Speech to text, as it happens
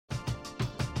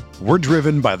We're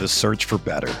driven by the search for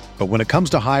better. But when it comes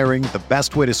to hiring, the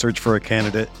best way to search for a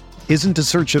candidate isn't to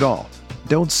search at all.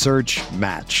 Don't search,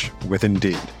 match with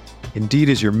Indeed. Indeed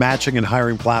is your matching and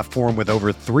hiring platform with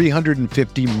over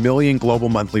 350 million global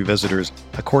monthly visitors,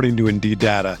 according to Indeed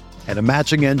data, and a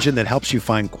matching engine that helps you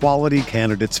find quality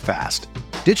candidates fast.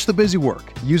 Ditch the busy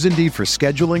work. Use Indeed for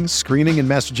scheduling, screening, and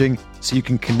messaging so you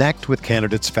can connect with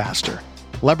candidates faster.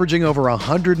 Leveraging over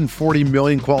 140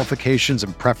 million qualifications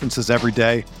and preferences every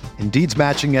day, Indeed's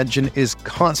matching engine is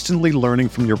constantly learning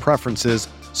from your preferences,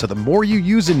 so the more you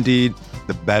use Indeed,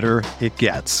 the better it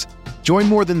gets. Join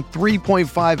more than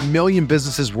 3.5 million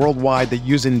businesses worldwide that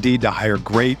use Indeed to hire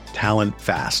great talent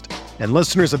fast. And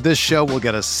listeners of this show will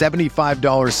get a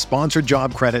 $75 sponsored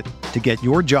job credit to get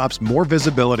your jobs more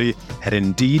visibility at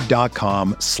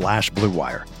Indeed.com/Blue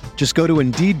Wire. Just go to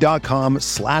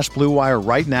Indeed.com/Blue Wire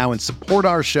right now and support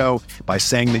our show by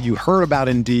saying that you heard about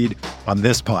Indeed on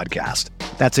this podcast.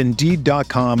 That's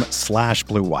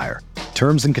Indeed.com/Blue Wire.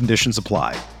 Terms and conditions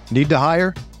apply. Need to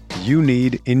hire? You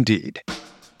need Indeed.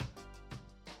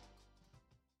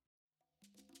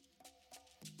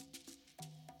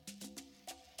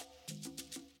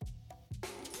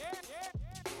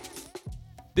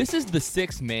 This is the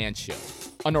Sixth Man Show,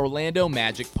 an Orlando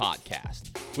Magic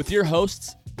podcast, with your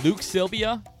hosts Luke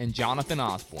Sylvia and Jonathan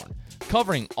Osborne,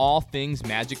 covering all things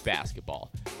Magic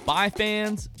basketball. By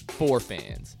fans, for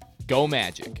fans. Go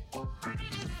Magic.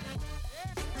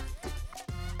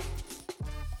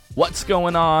 What's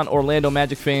going on, Orlando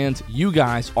Magic fans? You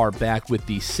guys are back with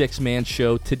the Sixth Man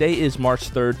Show. Today is March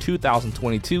 3rd,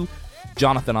 2022.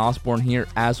 Jonathan Osborne here.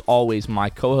 As always, my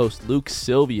co-host Luke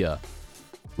Sylvia.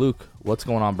 Luke, what's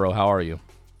going on, bro? How are you?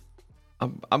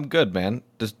 I'm good, man.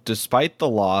 Despite the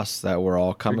loss that we're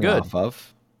all coming off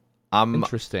of,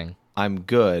 Interesting. I'm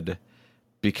good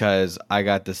because I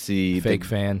got to see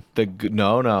fan.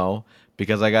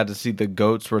 Because I got to see the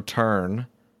GOATs return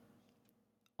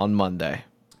on Monday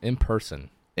In person,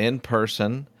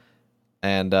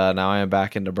 and now I am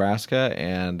back in Nebraska,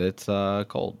 and it's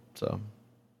cold. So,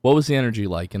 what was the energy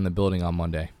like in the building on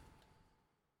Monday?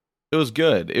 it was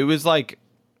good. It was like.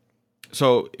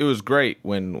 So it was great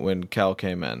when Kel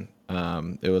came in.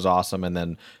 It was awesome, and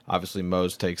then obviously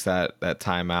Mose takes that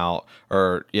timeout,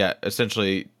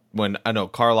 essentially when I know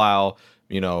Carlisle,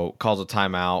 calls a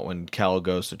timeout when Kel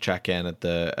goes to check in at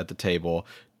the table,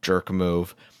 jerk a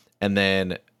move, and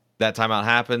then that timeout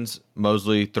happens.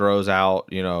 Mosley throws out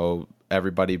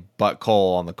everybody but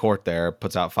Cole on the court there,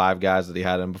 puts out 5 guys that he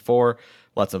had in before,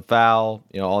 lets them foul,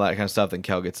 all that kind of stuff. Then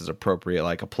Kel gets his appropriate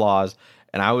applause,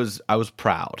 and I was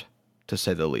proud. To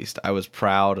say the least, I was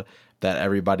proud that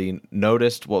everybody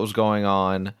noticed what was going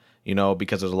on,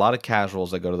 because there's a lot of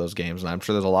casuals that go to those games, and I'm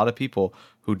sure there's a lot of people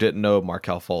who didn't know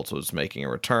Markelle Fultz was making a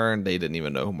return. They didn't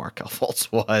even know who Markelle Fultz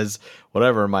was,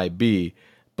 whatever it might be.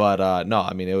 But no,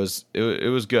 I mean, it was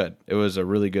good. It was a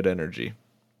really good energy.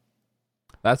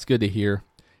 That's good to hear.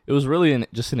 It was really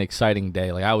just an exciting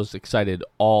day. I was excited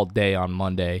all day on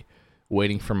Monday,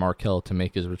 waiting for Markelle to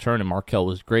make his return, and Markelle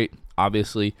was great.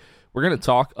 Obviously, we're going to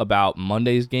talk about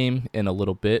Monday's game in a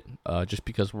little bit, just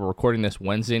because we're recording this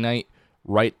Wednesday night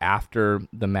right after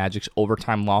the Magic's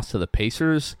overtime loss to the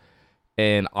Pacers.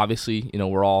 And obviously,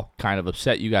 we're all kind of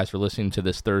upset. You guys are listening to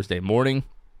this Thursday morning.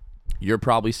 You're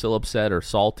probably still upset or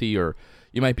salty, or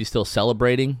you might be still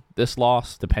celebrating this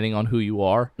loss, depending on who you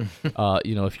are.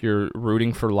 If you're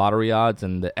rooting for lottery odds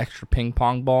and the extra ping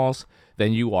pong balls,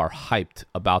 then you are hyped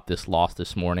about this loss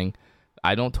this morning.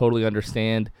 I don't totally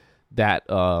understand that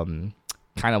kind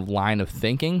of line of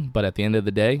thinking, but at the end of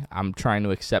the day, I'm trying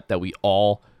to accept that we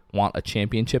all want a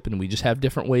championship, and we just have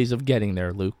different ways of getting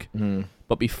there, Luke.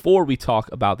 But before we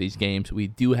talk about these games, we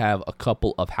do have a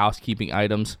couple of housekeeping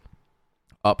items.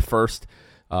 Up first,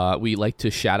 we like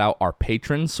to shout out our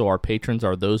patrons. So our patrons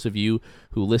are those of you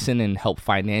who listen and help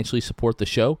financially support the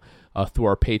show through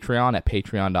our Patreon at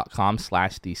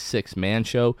patreon.com/the Sixth Man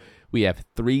Show. We have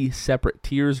 3 separate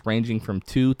tiers ranging from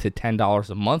 $2 to $10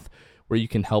 a month, where you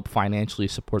can help financially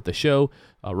support the show,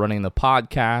 running the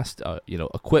podcast,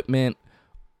 equipment,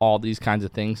 all these kinds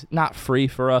of things. Not free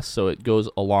for us, so it goes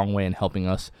a long way in helping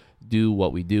us do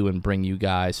what we do and bring you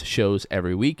guys shows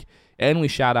every week. And we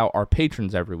shout out our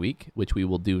patrons every week, which we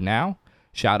will do now.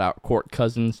 Shout out Court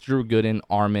Cousins, Drew Gooden,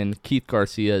 Armin, Keith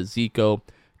Garcia, Zico,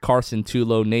 Carson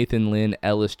Tulo, Nathan Lynn,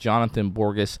 Ellis, Jonathan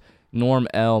Borges, Norm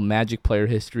L, Magic Player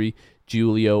History,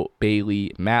 Julio,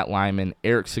 Bailey, Matt Lyman,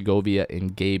 Eric Segovia,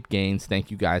 and Gabe Gaines.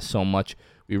 Thank you guys so much.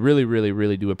 We really, really,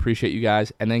 really do appreciate you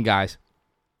guys. And then, guys,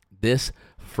 this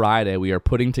Friday we are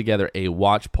putting together a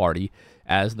watch party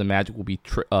as the Magic will be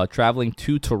traveling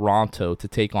to Toronto to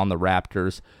take on the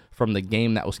Raptors from the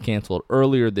game that was canceled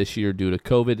earlier this year due to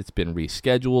COVID. It's been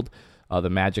rescheduled. The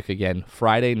Magic, again,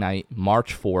 Friday night,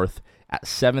 March 4th at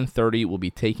 7:30 will be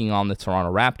taking on the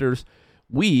Toronto Raptors.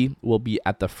 We will be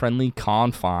at the Friendly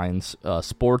Confines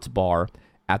Sports Bar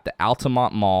at the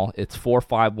Altamont Mall. It's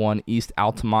 451 East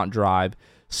Altamont Drive,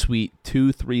 Suite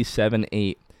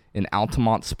 2378 in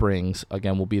Altamont Springs.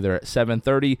 Again, we'll be there at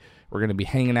 7:30. We're going to be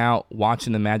hanging out,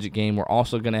 watching the Magic game. We're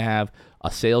also going to have a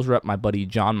sales rep, my buddy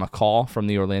John McCall from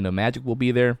the Orlando Magic will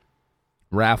be there,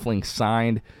 raffling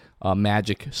signed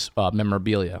Magic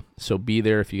memorabilia. So be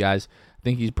there if you guys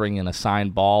think he's bringing a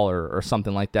signed ball or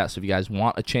something like that. So if you guys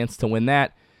want a chance to win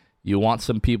that, you want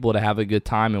some people to have a good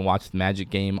time and watch the Magic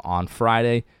game on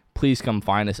Friday, please come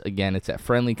find us. Again, it's at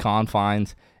Friendly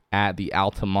Confines at the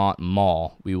Altamont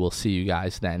Mall. We will see you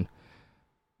guys then.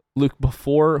 Luke,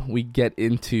 before we get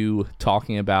into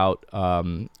talking about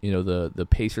the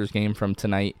Pacers game from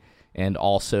tonight and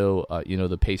also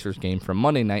the Pacers game from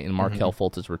Monday night and Markelle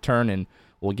Fultz's return, and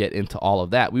we'll get into all of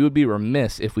that, we would be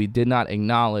remiss if we did not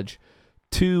acknowledge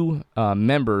two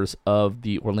members of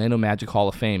the Orlando Magic Hall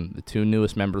of Fame, the two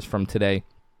newest members from today.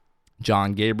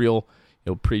 John Gabriel,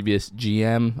 previous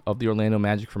GM of the Orlando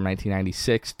Magic from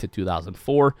 1996 to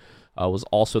 2004, was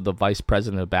also the vice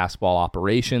president of basketball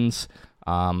operations.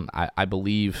 I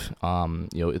believe in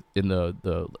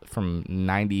the from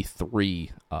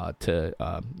 93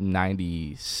 to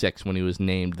 96 when he was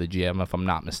named the GM, if I'm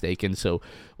not mistaken. So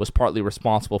was partly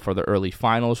responsible for the early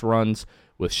finals runs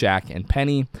with Shaq and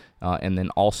Penny, and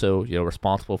then also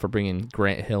responsible for bringing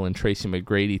Grant Hill and Tracy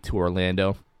McGrady to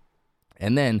Orlando,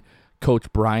 and then Coach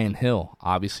Brian Hill,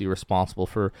 obviously responsible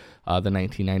for the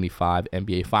 1995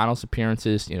 NBA Finals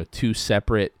appearances. Two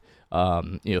separate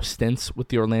stints with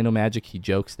the Orlando Magic. He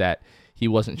jokes that he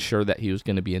wasn't sure that he was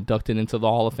going to be inducted into the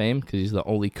Hall of Fame because he's the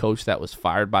only coach that was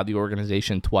fired by the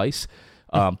organization twice.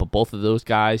 But both of those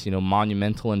guys,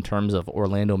 monumental in terms of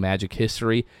Orlando Magic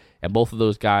history, and both of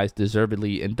those guys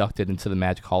deservedly inducted into the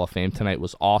Magic Hall of Fame tonight. It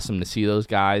was awesome to see those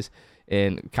guys,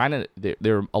 and kind of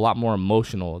they're a lot more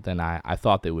emotional than I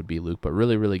thought they would be, Luke, but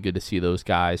really, really good to see those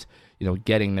guys,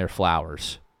 getting their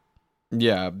flowers.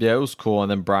 Yeah, it was cool. And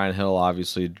then Brian Hill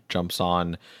obviously jumps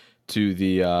on to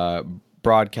the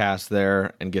broadcast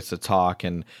there and gets to talk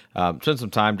and spend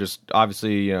some time just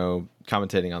obviously,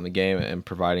 commentating on the game and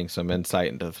providing some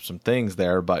insight into some things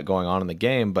there, but going on in the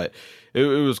game. But it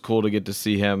was cool to get to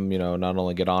see him, not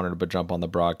only get honored, but jump on the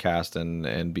broadcast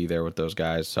and be there with those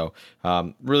guys. So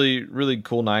really, really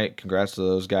cool night. Congrats to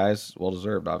those guys. Well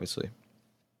deserved, obviously.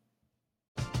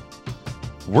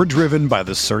 We're driven by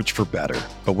the search for better.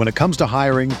 But when it comes to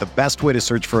hiring, the best way to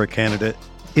search for a candidate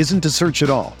isn't to search at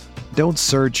all. Don't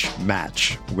search,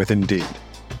 match with Indeed.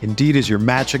 Indeed is your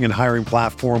matching and hiring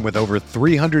platform with over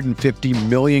 350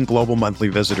 million global monthly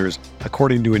visitors,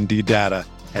 according to Indeed data,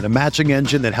 and a matching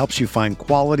engine that helps you find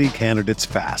quality candidates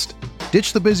fast.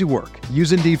 Ditch the busy work.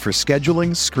 Use Indeed for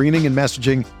scheduling, screening, and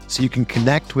messaging so you can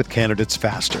connect with candidates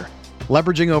faster.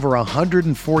 Leveraging over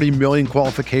 140 million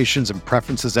qualifications and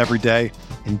preferences every day,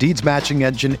 Indeed's matching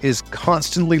engine is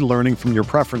constantly learning from your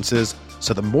preferences,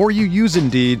 so the more you use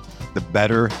Indeed, the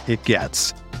better it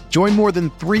gets. Join more than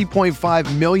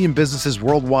 3.5 million businesses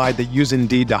worldwide that use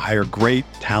Indeed to hire great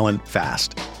talent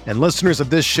fast. And listeners of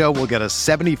this show will get a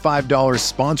 $75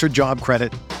 sponsored job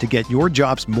credit to get your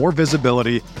jobs more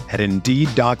visibility at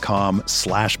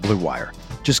Indeed.com/Blue Wire.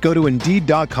 Just go to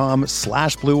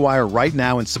Indeed.com/Blue Wire right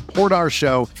now and support our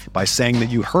show by saying that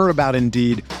you heard about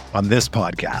Indeed on this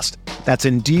podcast. That's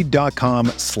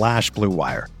Indeed.com/Blue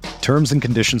Wire. Terms and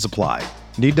conditions apply.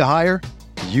 Need to hire?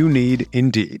 You need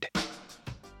Indeed.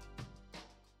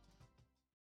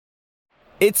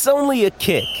 It's only a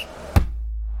kick,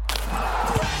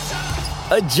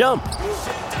 a jump,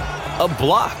 a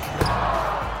block.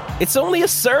 It's only a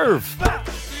serve.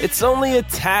 It's only a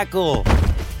tackle,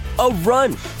 a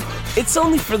run. It's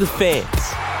only for the fans.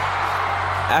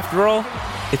 After all,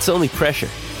 it's only pressure.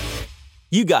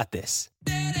 You got this.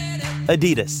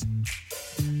 Adidas.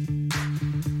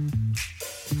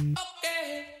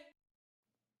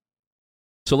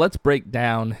 So let's break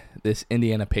down this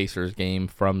Indiana Pacers game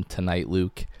from tonight,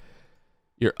 Luke.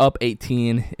 You're up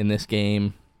 18 in this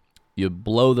game. You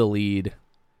blow the lead.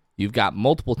 You've got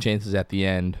multiple chances at the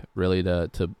end, really, to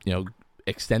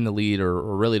extend the lead or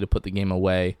really to put the game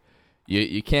away.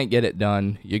 You can't get it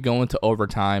done. You go into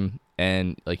overtime,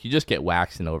 and you just get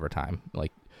waxed in overtime.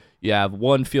 You have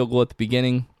one field goal at the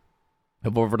beginning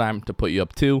of overtime to put you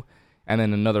up 2, and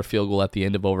then another field goal at the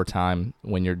end of overtime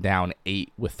when you're down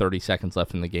 8 with 30 seconds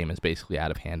left in the game is basically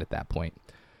out of hand at that point.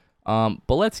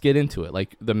 But let's get into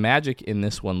it. The Magic in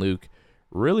this one, Luke,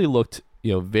 really looked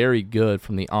very good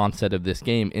from the onset of this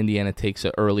game. Indiana takes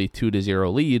an early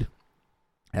 2-0 lead,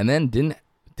 and then didn't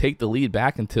take the lead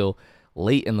back until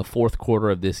late in the fourth quarter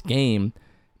of this game.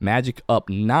 Magic up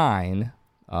 9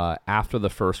 after the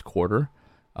first quarter.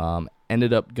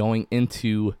 Ended up going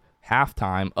into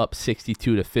halftime up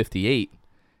 62-58,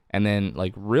 and then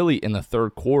really in the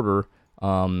third quarter,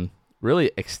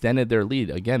 really extended their lead.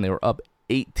 Again, they were up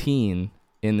 18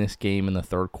 in this game in the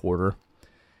third quarter.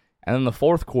 And in the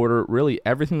fourth quarter, really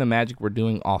everything the Magic were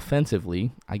doing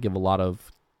offensively, I give a lot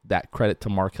of that credit to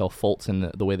Markelle Fultz and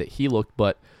the way that he looked,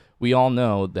 but we all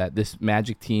know that this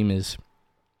Magic team is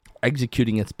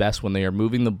executing its best when they are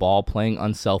moving the ball, playing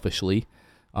unselfishly,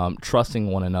 trusting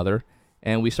one another.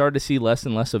 And we started to see less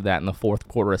and less of that in the fourth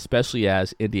quarter, especially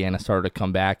as Indiana started to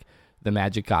come back. The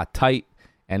Magic got tight,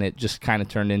 and it just kind of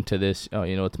turned into this,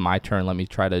 it's my turn. Let me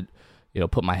try to,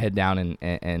 put my head down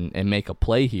and make a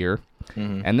play here.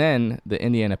 Mm-hmm. And then the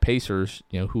Indiana Pacers,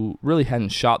 who really hadn't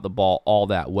shot the ball all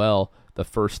that well the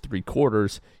first three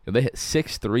quarters, they hit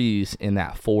 6 threes in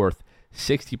that fourth,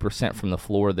 60% from the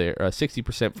floor there,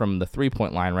 60% from the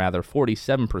three-point line, rather,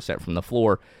 47% from the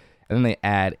floor. And then they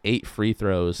add 8 free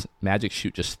throws. Magic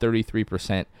shoot just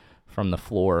 33% from the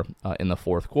floor in the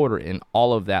fourth quarter. And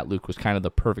all of that, Luke, was kind of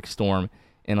the perfect storm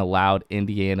and allowed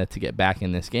Indiana to get back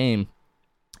in this game.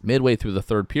 Midway through the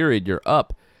third period, you're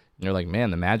up. And you're like,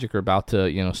 man, the Magic are about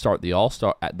to, start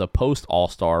the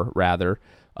post-All-Star, rather,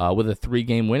 with a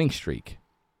 3-game winning streak.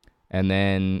 And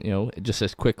then, just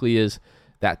as quickly as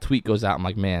that tweet goes out, I'm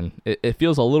like, man, it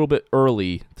feels a little bit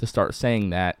early to start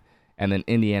saying that. And then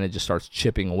Indiana just starts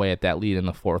chipping away at that lead in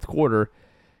the fourth quarter.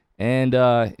 And,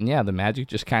 the Magic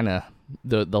just kind of,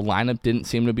 the lineup didn't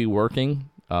seem to be working.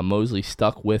 Mosley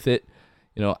stuck with it.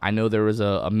 I know there was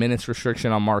a minutes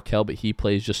restriction on Markelle, but he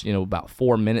plays just, about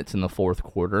 4 minutes in the fourth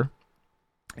quarter.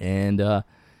 And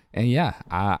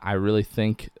I really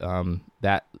think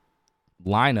that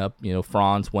lineup,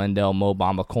 Franz, Wendell, Mo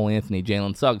Bamba, Cole Anthony,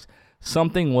 Jalen Suggs,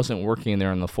 something wasn't working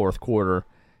there in the fourth quarter.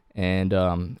 And,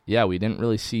 we didn't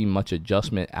really see much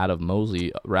adjustment out of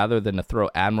Mosley, rather than to throw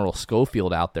Admiral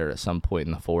Schofield out there at some point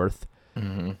in the fourth.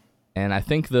 Mm-hmm. And I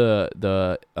think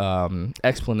the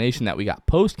explanation that we got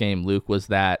post-game, Luke, was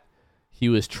that he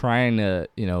was trying to,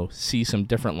 see some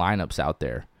different lineups out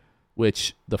there,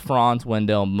 which the Franz,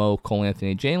 Wendell, Mo, Cole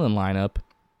Anthony, Jalen lineup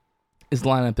is the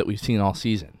lineup that we've seen all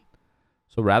season.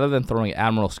 So rather than throwing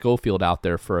Admiral Schofield out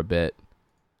there for a bit,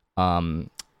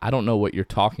 I don't know what you're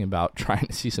talking about, trying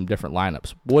to see some different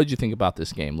lineups. What did you think about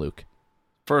this game, Luke?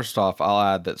 First off, I'll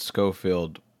add that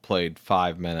Schofield played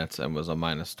 5 minutes and was a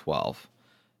minus 12.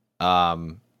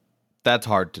 That's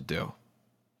hard to do.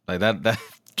 Like that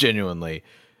genuinely,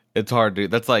 it's hard to do.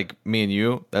 That's like me and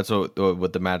you. That's what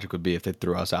the Magic would be if they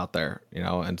threw us out there,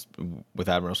 and with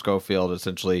Admiral Schofield,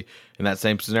 essentially in that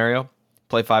same scenario,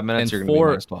 play 5 minutes, you're going to be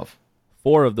minus 12.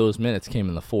 4 of those minutes came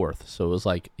in the fourth, so it was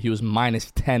like he was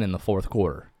minus 10 in the fourth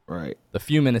quarter. Right. The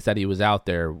few minutes that he was out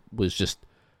there was just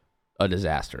a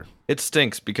disaster. It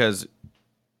stinks because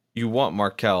you want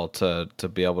Markelle to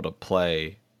be able to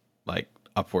play like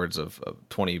upwards of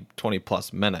 20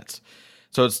 plus minutes.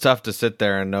 So it's tough to sit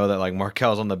there and know that like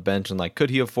Markelle's on the bench and like, could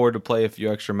he afford to play a few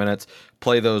extra minutes,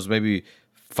 play those maybe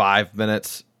 5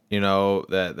 minutes,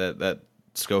 that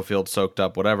Schofield soaked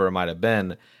up, whatever it might have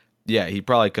been. Yeah, he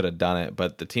probably could have done it,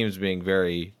 but the team's being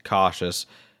very cautious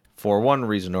for one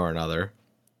reason or another.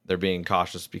 They're being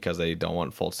cautious because they don't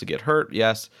want Fultz to get hurt,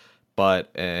 yes,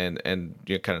 but and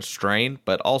kind of strain,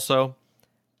 but also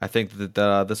I think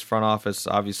that this front office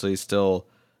obviously still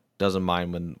doesn't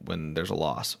mind when there's a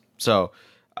loss. So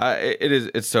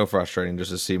it's so frustrating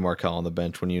just to see Markelle on the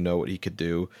bench when you know what he could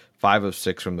do. 5 of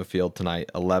 6 from the field tonight,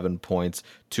 11 points,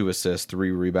 2 assists,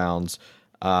 3 rebounds.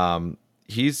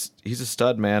 He's a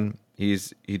stud, man.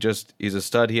 He's a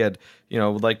stud. He had,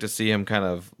 would like to see him kind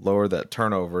of lower that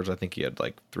turnovers. I think he had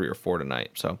like 3 or 4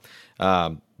 tonight. So,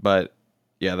 but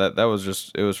yeah, that was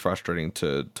just, it was frustrating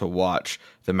to watch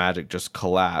the Magic just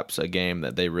collapse a game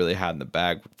that they really had in the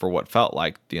bag for what felt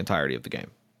like the entirety of the game.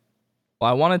 Well,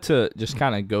 I wanted to just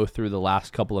kind of go through the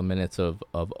last couple of minutes of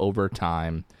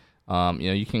overtime.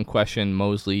 You can question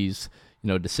Mosley's,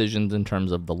 decisions in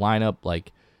terms of the lineup.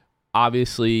 Like,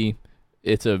 obviously,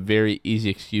 it's a very easy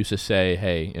excuse to say,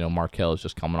 hey, Markelle is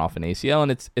just coming off an ACL,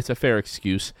 and it's a fair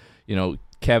excuse.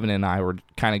 Kevin and I were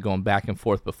kind of going back and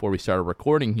forth before we started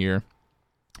recording here,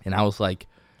 and I was like,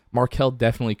 Markelle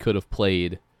definitely could have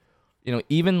played,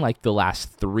 even like the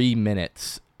last 3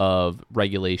 minutes of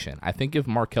regulation. I think if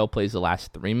Markelle plays the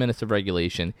last 3 minutes of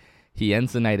regulation, he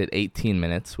ends the night at 18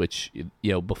 minutes, which,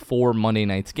 before Monday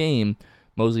night's game,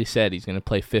 Mosley said he's going to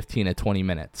play 15 to 20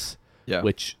 minutes. Yeah.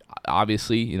 Which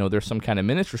obviously, you know, there's some kind of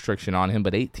minutes restriction on him,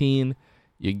 but 18,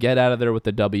 you get out of there with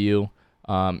the W.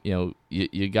 You know,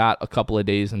 you got a couple of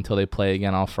days until they play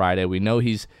again on Friday. We know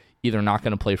he's either not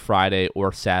going to play Friday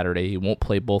or Saturday. He won't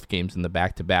play both games in the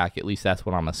back-to-back. At least that's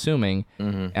what I'm assuming.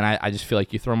 And I just feel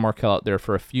like you throw Markelle out there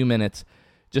for a few minutes.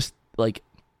 Just like,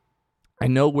 I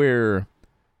know we're,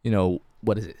 you know,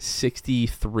 what is it,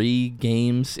 63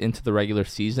 games into the regular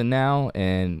season now,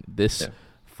 and this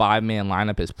five-man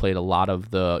lineup has played a lot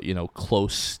of the, you know,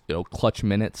 close, you know, clutch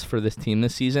minutes for this team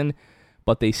this season.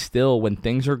 But they still, when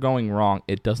things are going wrong,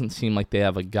 it doesn't seem like they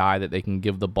have a guy that they can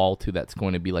give the ball to that's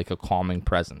going to be like a calming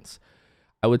presence.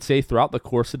 I would say throughout the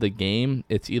course of the game,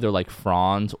 it's either like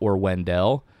Franz or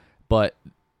Wendell, but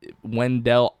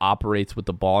Wendell operates with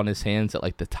the ball in his hands at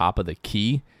like the top of the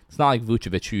key. It's not like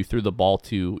Vucevic, who you threw the ball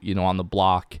to, you know, on the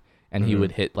block, and he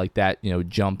would hit like that, you know,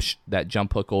 jump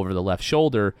hook over the left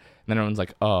shoulder, and then everyone's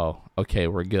like, oh, okay,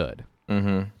 we're good.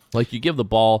 Like, you give the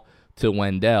ball to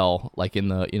Wendell, like in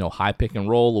the, you know, high pick and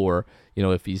roll, or, you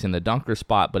know, if he's in the dunker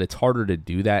spot, but it's harder to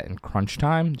do that in crunch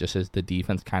time, just as the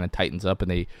defense kind of tightens up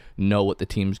and they know what the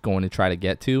team's going to try to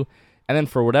get to. And then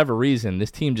for whatever reason,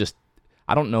 this team just,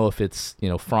 I don't know if it's, you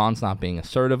know, Franz not being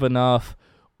assertive enough,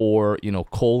 or, you know,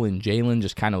 Cole and Jalen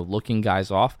just kind of looking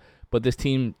guys off, but this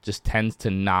team just tends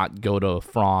to not go to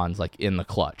Franz like in the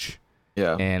clutch.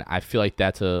 Yeah. And I feel like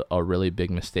that's a really big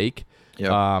mistake.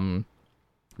 Yeah.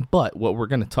 But what we're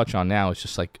going to touch on now is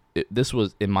just like, this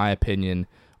was, in my opinion,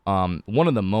 one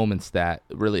of the moments that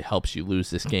really helps you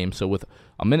lose this game. So with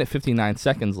a minute 59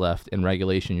 seconds left in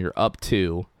regulation, you're up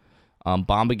 2.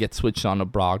 Bamba gets switched on to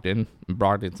Brogdon. And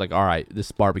Brogdon's like, all right, this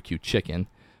is barbecue chicken.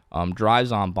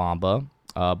 Drives on Bamba.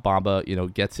 Bamba, you know,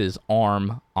 gets his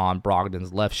arm on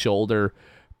Brogdon's left shoulder.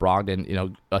 Brogdon, you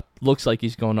know, looks like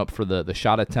he's going up for the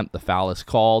shot attempt. The foul is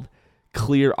called.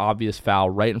 Clear, obvious foul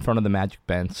right in front of the Magic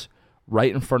bench,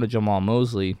 right in front of Jamal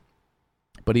Mosley.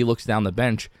 But he looks down the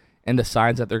bench and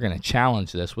decides that they're going to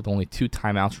challenge this with only 2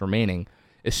 timeouts remaining.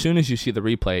 As soon as you see the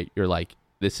replay, you're like,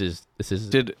 this is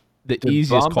the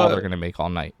easiest call they're going to make all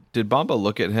night. Did Bamba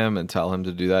look at him and tell him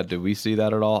to do that? Did we see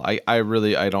that at all? I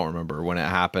don't remember when it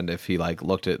happened, if he like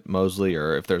looked at Mosley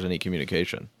or if there's any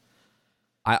communication.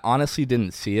 I honestly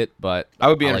didn't see it, but I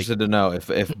would be interested to know if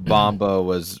Bamba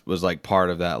was like part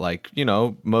of that. Like, you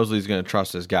know, Mosley's going to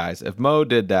trust his guys. If Mo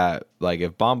did that, like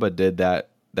if Bamba did that,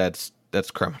 that's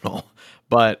criminal.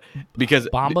 But because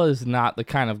Bamba is not the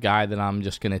kind of guy that I'm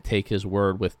just going to take his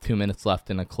word with 2 minutes left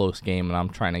in a close game and I'm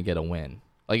trying to get a win.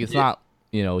 Like, it's not,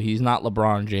 you know, he's not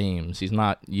LeBron James. He's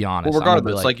not Giannis. Well,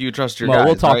 regardless, like you trust your guys.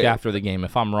 We'll talk right? after the game.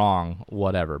 If I'm wrong,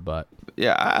 whatever. But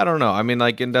yeah, I don't know. I mean,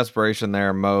 like in desperation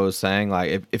there, Mo's saying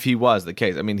like if he was the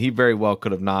case, I mean, he very well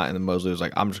could have not, and then Mosley was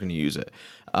like, I'm just going to use it.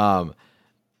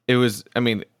 It was, I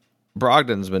mean,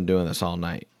 Brogdon's been doing this all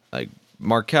night. Like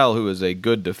Markelle, who is a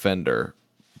good defender,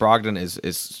 Brogdon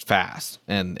is fast,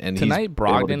 and tonight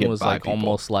Brogdon was like people.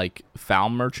 Almost like foul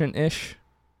merchant-ish,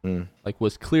 like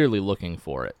was clearly looking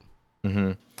for it.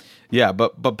 Yeah,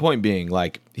 but point being,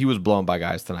 like he was blown by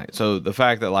guys tonight. So the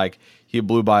fact that like he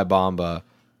blew by Bamba,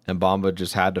 and Bamba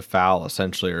just had to foul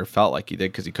essentially, or felt like he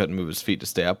did because he couldn't move his feet to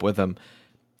stay up with him.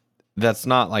 That's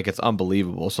not like it's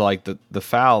unbelievable. So like the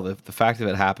foul, the fact of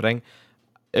it happening,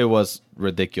 it was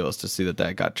ridiculous to see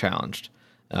that got challenged.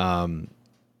 I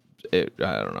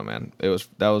don't know, man.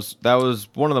 That was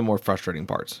one of the more frustrating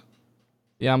parts.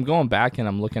 Yeah, I'm going back and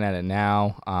I'm looking at it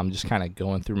now. I'm just kind of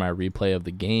going through my replay of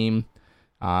the game.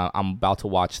 I'm about to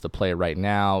watch the play right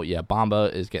now. Yeah,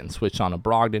 Bamba is getting switched on to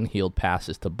Brogdon. Healed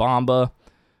passes to Bamba.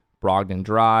 Brogdon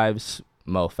drives.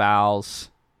 Mo fouls.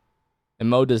 And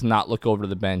Mo does not look over to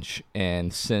the bench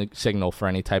and signal for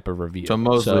any type of review. So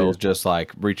Mosley is just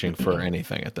like reaching for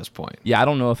anything at this point. Yeah, I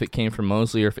don't know if it came from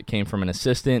Mosley or if it came from an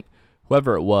assistant.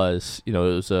 Whoever it was, you know,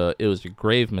 it was a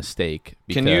grave mistake.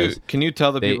 Can you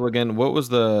tell the people again what was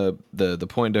the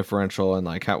point differential and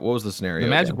like what was the scenario? The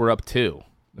Magic were up 2.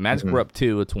 The Magic were up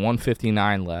 2. It's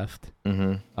 1:59 left.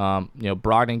 You know,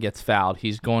 Brogdon gets fouled.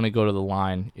 He's going to go to the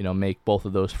line. You know, make both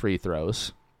of those free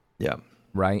throws. Yeah.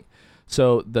 Right.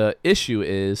 So the issue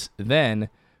is then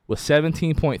with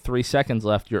 17.3 seconds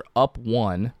left, you're up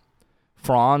 1.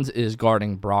 Franz is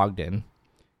guarding Brogdon.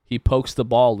 He pokes the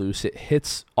ball loose. It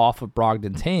hits off of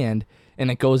Brogdon's hand, and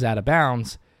it goes out of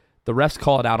bounds. The refs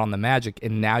call it out on the Magic,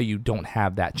 and now you don't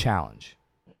have that challenge.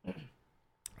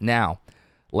 Now,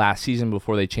 last season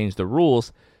before they changed the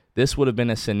rules, this would have been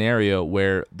a scenario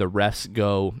where the refs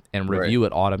go and review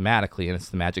it automatically, and it's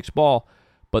the Magic's ball.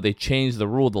 But they changed the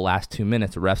rule the last 2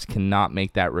 minutes. The refs cannot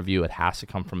make that review. It has to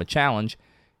come from a challenge.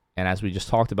 And as we just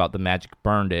talked about, the Magic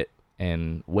burned it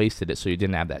and wasted it, so you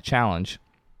didn't have that challenge.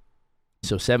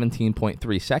 So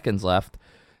 17.3 seconds left.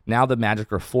 Now the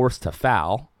Magic are forced to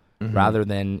foul rather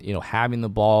than, having the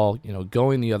ball,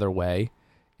 going the other way.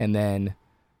 And then,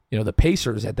 the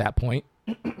Pacers at that point,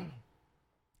 the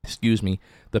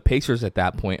Pacers at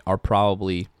that point are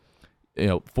probably,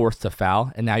 forced to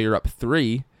foul. And now you're up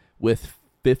 3 with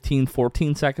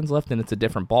 14 seconds left, and it's a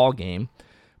different ball game.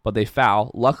 But they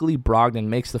foul. Luckily, Brogdon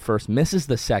makes the first, misses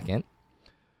the second.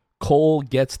 Cole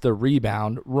gets the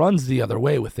rebound, runs the other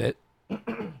way with it.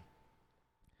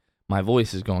 My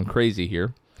voice is going crazy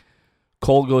here.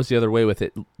 Cole goes the other way with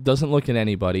it, doesn't look at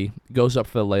anybody, goes up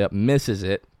for the layup, misses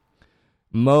it.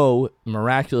 Mo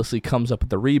miraculously comes up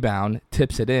with the rebound,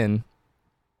 tips it in.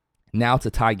 Now it's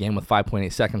a tie game with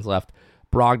 5.8 seconds left.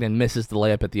 Brogdon misses the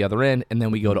layup at the other end, and then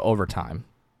we go to overtime.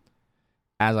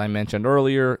 As I mentioned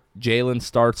earlier, Jalen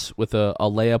starts with a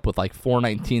layup with like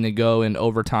 4:19 to go in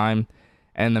overtime,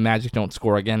 and the Magic don't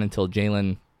score again until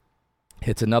Jalen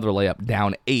hits another layup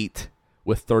down 8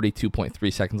 with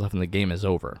 32.3 seconds left, and the game is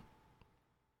over.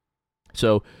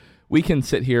 So we can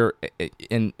sit here,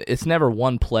 and it's never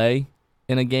one play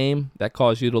in a game that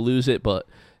caused you to lose it, but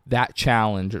that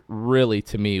challenge really,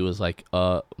 to me, was like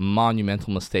a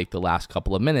monumental mistake the last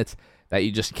couple of minutes that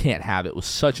you just can't have. It was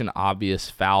such an obvious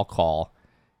foul call,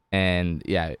 and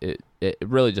yeah, it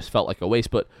really just felt like a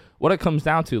waste. But what it comes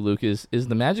down to, Luke, is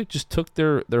the Magic just took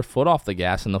their foot off the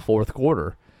gas in the fourth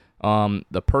quarter.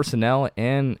 The personnel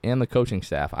and the coaching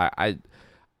staff.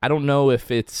 I don't know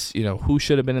if it's, who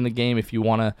should have been in the game. If you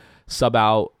want to sub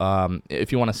out,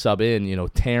 if you want to sub in,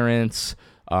 Terrence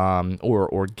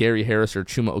or Gary Harris or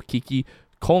Chuma Okeke.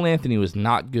 Cole Anthony was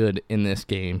not good in this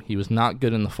game. He was not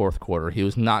good in the fourth quarter. He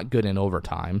was not good in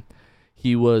overtime.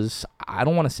 He was, I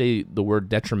don't want to say the word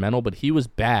detrimental, but he was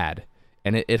bad,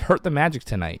 and it hurt the Magic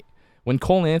tonight. When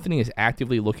Cole Anthony is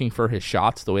actively looking for his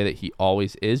shots the way that he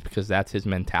always is, because that's his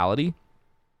mentality,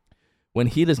 when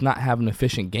he does not have an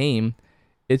efficient game,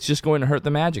 it's just going to hurt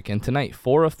the Magic. And tonight,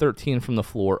 4 of 13 from the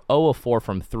floor, 0 of 4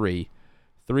 from 3,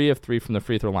 3 of 3 from the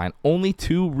free throw line, only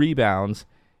 2 rebounds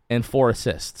and 4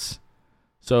 assists.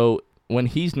 So when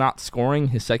he's not scoring,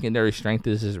 his secondary strength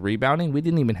is his rebounding. We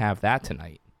didn't even have that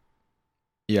tonight.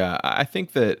 Yeah, I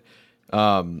think that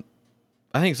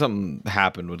something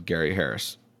happened with Gary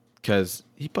Harris because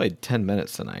he played 10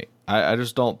 minutes tonight. I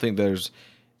just don't think there's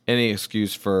any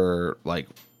excuse for like.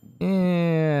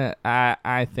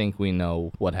 I think we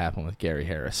know what happened with Gary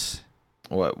Harris.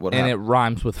 What and happened? It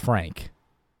rhymes with Frank.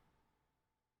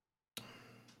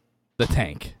 The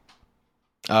Tank.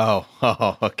 Oh,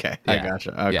 okay. Yeah. I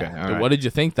gotcha. Okay. Yeah. All right. What did you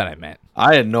think that I meant?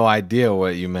 I had no idea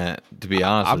what you meant, to be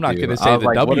honest. I'm not going to say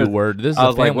the W word. This is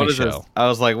a family show. I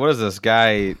was like, what does this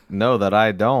guy know that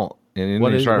I don't? And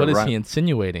what is he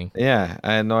insinuating? Yeah,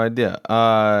 I had no idea.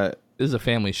 This is a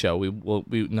family show.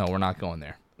 No, we're not going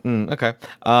there. Okay.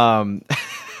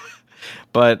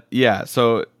 But yeah,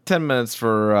 so 10 minutes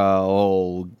for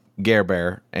old Gare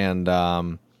Bear,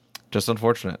 and just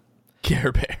unfortunate.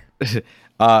 Gare Bear.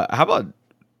 How about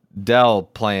Dell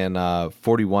playing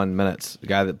 41 minutes? The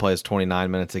guy that plays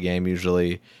 29 minutes a game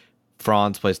usually.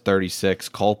 Franz plays 36.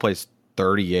 Cole plays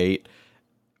 38.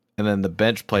 And then the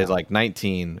bench plays like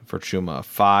 19 for Chuma,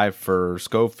 5 for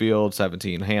Schofield,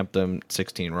 17 Hampton,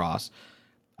 16 Ross.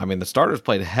 I mean, the starters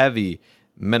played heavy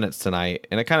minutes tonight,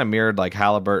 and it kind of mirrored like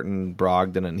Halliburton,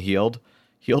 Brogdon, and Hield.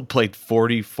 Hield played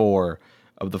 44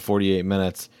 of the 48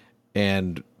 minutes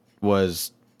and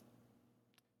was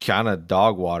kind of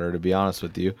dog water, to be honest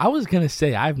with you. I was going to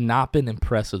say, I've not been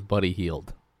impressed with Buddy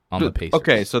Hield on the Pacers.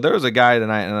 Okay, so there was a guy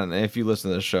tonight, and if you listen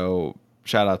to the show,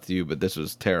 shout out to you, but this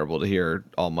was terrible to hear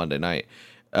all Monday night.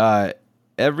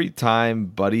 Every time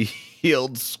Buddy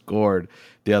Hield scored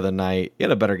the other night, he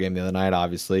had a better game the other night,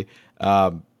 obviously.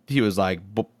 He was like,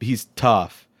 he's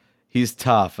tough. He's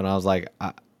tough. And I was like,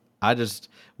 I just,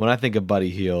 when I think of Buddy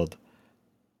Hield,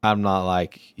 I'm not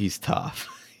like, he's tough.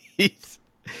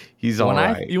 he's all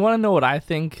right. You want to know what I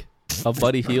think of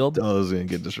Buddy Hield? I was going to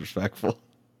get disrespectful.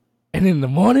 And in the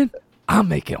morning, I'm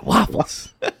making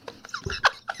waffles.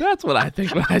 That's what I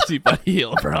think when I see Buddy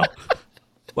Hield, bro.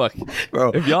 Look, bro,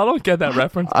 if y'all don't get that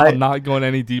reference, I'm not going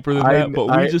any deeper than that.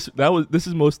 But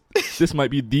this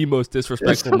might be the most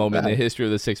disrespectful moment in the history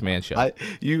of the 6-man show.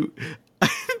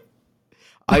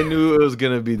 I knew it was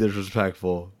gonna be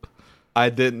disrespectful. I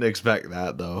didn't expect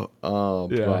that though. Oh,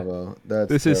 yeah. Bravo.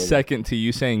 This is second to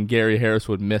you saying Gary Harris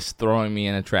would miss throwing me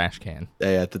in a trash can.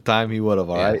 Hey, at the time he would have.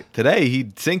 All right. Today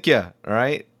he'd sink you. All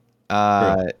right.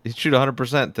 He'd shoot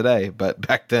 100% today, but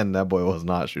back then that boy was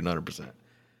not shooting 100%.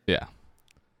 Yeah.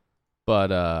 But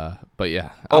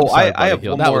yeah. I have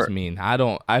one that more. was mean. I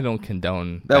don't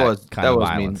condone that was kind of was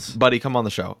violence. mean. Buddy, come on the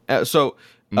show.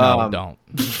 No, don't.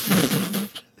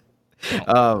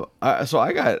 I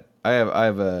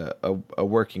have a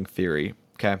working theory,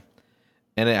 okay,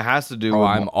 and it has to do. Oh, with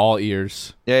I'm all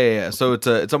ears. Yeah. So it's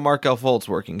a Markelle Fultz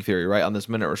working theory, right, on this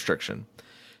minute restriction.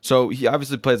 So he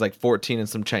obviously plays like 14 and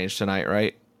some change tonight,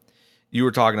 right? You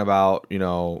were talking about,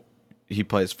 he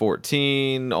plays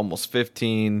 14, almost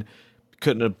 15.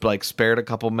 Couldn't have like spared a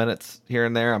couple minutes here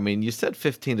and there. I mean, you said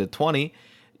 15 to 20.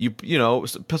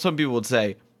 Some people would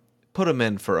say, put him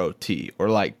in for OT or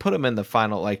like put him in the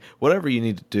final, like whatever you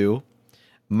need to do.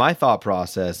 My thought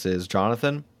process is,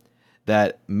 Jonathan,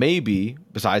 that maybe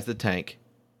besides the tank,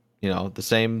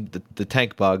 the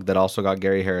tank bug that also got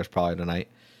Gary Harris probably tonight.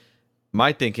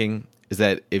 My thinking is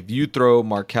that if you throw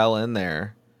Markelle in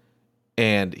there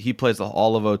and he plays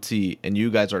all of OT and you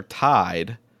guys are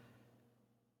tied,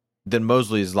 then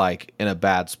Mosley's like in a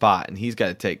bad spot and he's got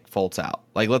to take Fultz out.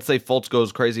 Like, let's say Fultz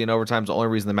goes crazy in overtime is the only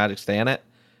reason the Magic stay in it,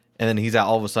 and then he's out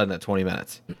all of a sudden at 20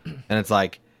 minutes. And it's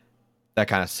like, that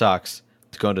kind of sucks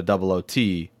to go into double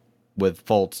OT with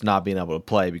Fultz not being able to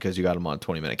play because you got him on a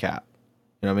 20-minute cap.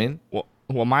 You know what I mean?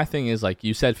 Well, my thing is, like,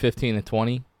 you said 15 to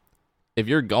 20. If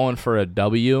you're going for a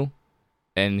W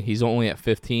and he's only at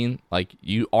 15, like,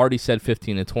 you already said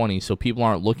 15 to 20, so people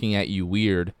aren't looking at you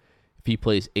weird if he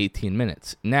plays 18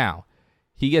 minutes. Now,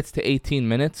 he gets to 18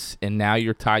 minutes, and now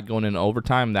you're tied going into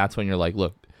overtime. That's when you're like,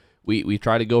 look, we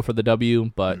try to go for the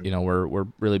W, but, we're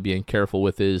really being careful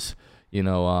with his,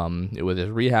 with his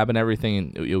rehab and everything,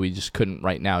 and we just couldn't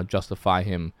right now justify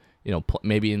him,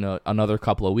 maybe in another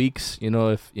couple of weeks,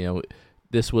 if,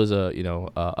 this was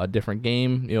a different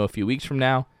game, a few weeks from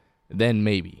now, then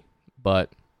maybe.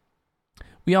 But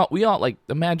we all like,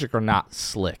 the Magic are not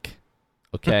slick,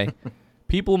 okay?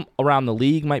 People around the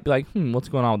league might be like, what's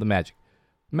going on with the Magic?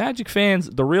 Magic fans,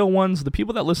 the real ones, the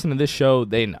people that listen to this show,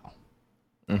 they know.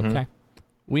 Mm-hmm. Okay?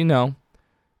 We know.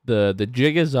 The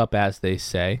jig is up, as they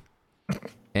say.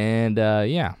 And,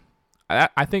 yeah.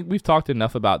 I think we've talked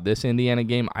enough about this Indiana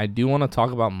game. I do want to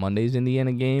talk about Monday's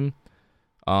Indiana game,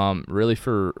 really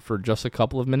for just a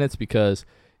couple of minutes, because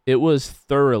it was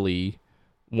thoroughly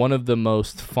one of the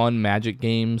most fun Magic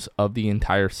games of the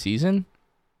entire season,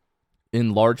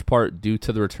 in large part due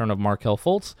to the return of Markelle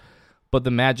Fultz, but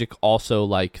the Magic also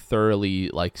thoroughly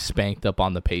spanked up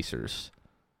on the Pacers.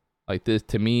 Like, this,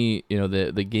 to me,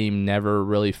 the game never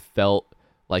really felt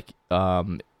like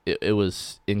it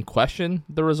was in question,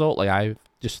 the result. Like,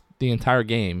 the entire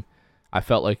game, I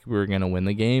felt like we were going to win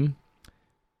the game.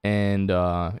 And,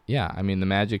 yeah, I mean, the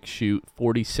Magic shoot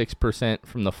 46%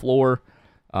 from the floor.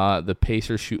 The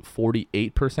Pacers shoot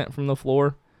 48% from the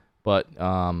floor. But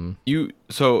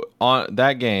so on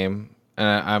that game, and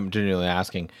I'm genuinely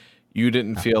asking, you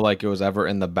didn't feel like it was ever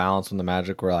in the balance when the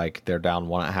Magic were they're down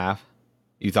 1.5?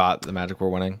 You thought the Magic were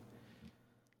winning?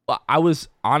 Well, I was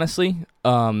honestly,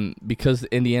 because the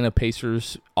Indiana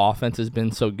Pacers offense has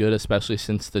been so good, especially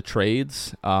since the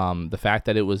trades, the fact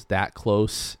that it was that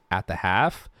close at the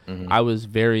half, I was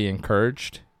very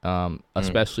encouraged,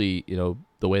 especially,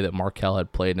 the way that Markelle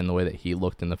had played and the way that he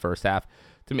looked in the first half.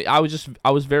 To me, I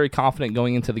was very confident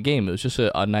going into the game. It was just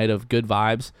a night of good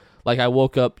vibes. Like, I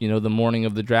woke up, the morning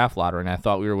of the draft lottery, and I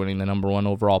thought we were winning the number 1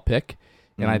 overall pick,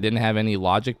 and I didn't have any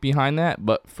logic behind that.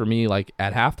 But for me,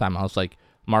 at halftime, I was like,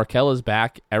 Markelle is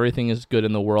back. Everything is good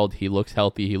in the world. He looks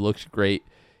healthy. He looks great.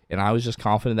 And I was just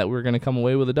confident that we were going to come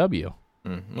away with a W.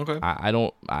 Okay. I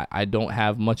don't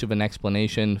have much of an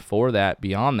explanation for that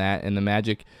beyond that. And the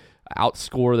Magic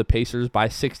outscore the Pacers by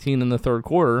 16 in the third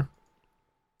quarter.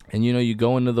 And, you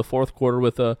go into the fourth quarter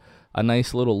with a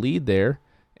nice little lead there.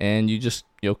 And you just,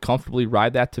 comfortably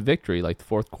ride that to victory. Like, the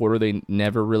fourth quarter, they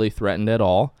never really threatened at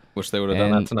all. Wish they would have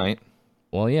done that tonight.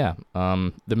 Well, yeah.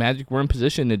 The Magic were in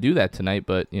position to do that tonight,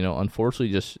 but, unfortunately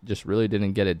just really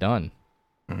didn't get it done.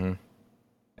 Mm-hmm.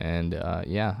 And,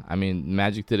 yeah, I mean,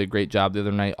 Magic did a great job the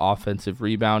other night, offensive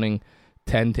rebounding,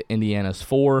 10 to Indiana's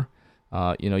 4.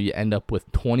 You end up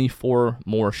with 24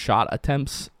 more shot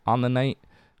attempts on the night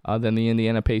than the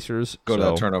Indiana Pacers. Go to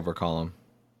that turnover column.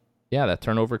 Yeah, that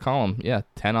turnover column. Yeah,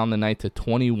 10 on the night to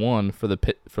 21 for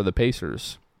the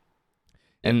Pacers.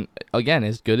 And again,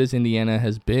 as good as Indiana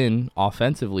has been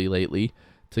offensively lately,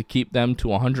 to keep them to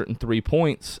 103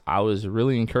 points, I was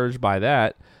really encouraged by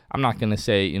that. I'm not going to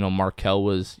say, Markelle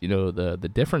was,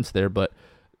 the difference there, but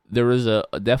there was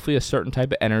definitely a certain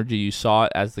type of energy. You saw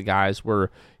it as the guys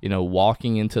were,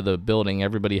 walking into the building.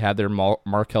 Everybody had their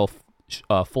Markelle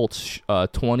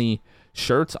Fultz 20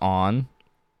 shirts on.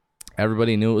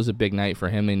 Everybody knew it was a big night for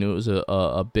him. They knew it was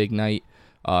a big night,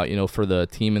 for the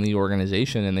team and the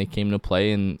organization, and they came to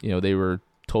play, and, they were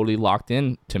totally locked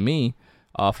in, to me,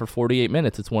 for 48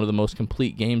 minutes. It's one of the most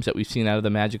complete games that we've seen out of the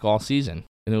Magic all season,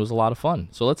 and it was a lot of fun.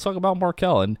 So let's talk about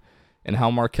Markelle. And, and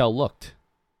how Markelle looked.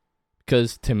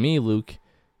 Because to me, Luke,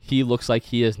 he looks like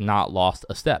he has not lost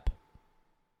a step.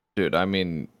 Dude, I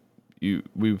mean,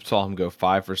 we saw him go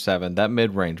 5 for 7. That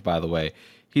mid-range, by the way,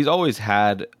 he's always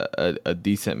had a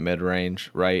decent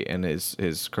mid-range, right? And his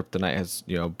kryptonite has,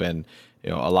 been,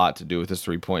 a lot to do with his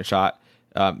three-point shot.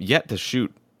 Yet to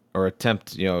shoot or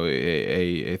attempt,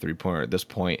 a three-pointer at this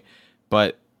point.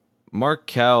 But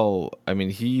Markelle, I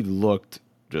mean, he looked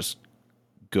just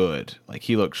good. Like,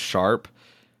 he looked sharp.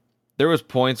 There was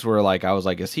points where, like, I was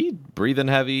like, is he breathing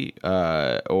heavy?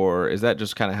 Or is that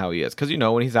just kind of how he is? Because,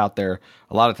 when he's out there,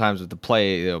 a lot of times if the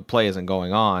play isn't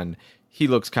going on, he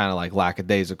looks kind of like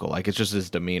lackadaisical. Like, it's just his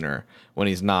demeanor when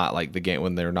he's not, like,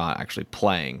 when they're not actually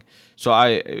playing. So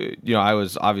I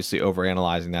was obviously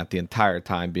overanalyzing that the entire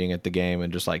time being at the game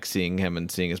and just, like, seeing him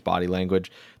and seeing his body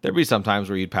language. There'd be some times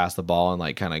where he'd pass the ball and,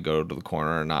 like, kind of go to the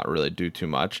corner and not really do too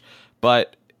much.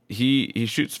 But he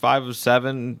shoots 5 of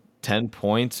 7, 10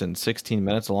 points in 16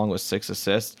 minutes along with 6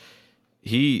 assists.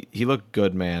 He looked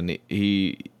good, man.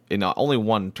 He only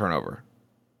 1 turnover.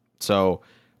 So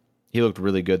he looked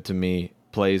really good to me.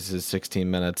 Plays his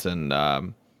 16 minutes, and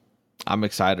I'm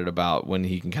excited about when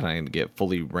he can kind of get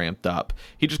fully ramped up.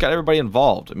 He just got everybody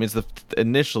involved. I mean,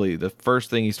 initially the first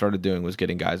thing he started doing was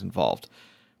getting guys involved.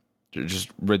 Just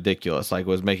ridiculous. Like,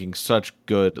 was making such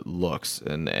good looks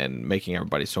and making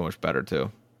everybody so much better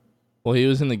too. Well, he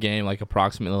was in the game like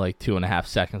approximately like 2.5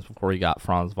 seconds before he got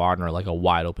Franz Wagner like a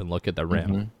wide open look at the rim.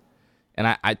 Mm-hmm.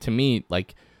 And I to me,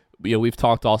 like, we've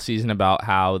talked all season about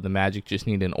how the Magic just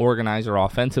need an organizer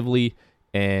offensively,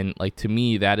 and like, to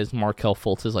me, that is Markelle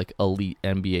Fultz's like elite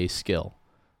NBA skill,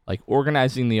 like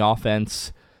organizing the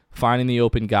offense, finding the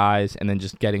open guys, and then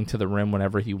just getting to the rim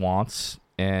whenever he wants.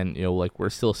 And like, we're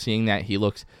still seeing that. He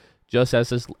looks just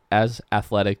as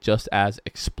athletic, just as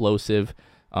explosive.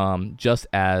 Just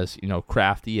as,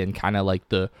 crafty and kind of like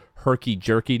the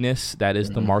herky-jerkiness that is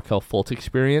the Markelle Fultz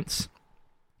experience.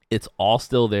 It's all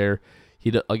still there.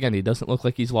 He doesn't look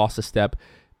like he's lost a step.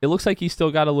 It looks like he's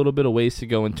still got a little bit of ways to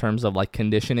go in terms of like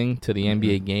conditioning to the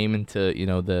NBA game and to,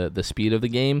 the speed of the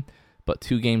game. But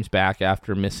 2 games back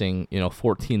after missing,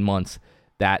 14 months,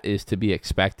 that is to be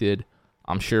expected.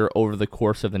 I'm sure over the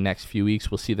course of the next few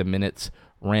weeks, we'll see the minutes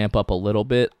ramp up a little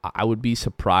bit. I would be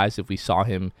surprised if we saw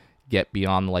him get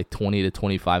beyond like 20 to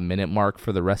 25 minute mark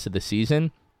for the rest of the season.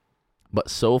 But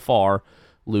so far,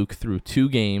 Luke, through 2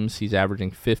 games, he's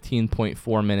averaging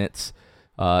 15.4 minutes,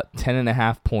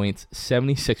 10.5 points,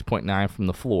 76.9 from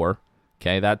the floor.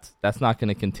 Okay, that's not going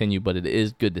to continue, but it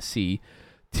is good to see.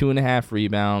 2.5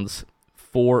 rebounds,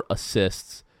 4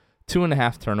 assists,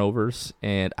 2.5 turnovers,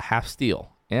 and a half steal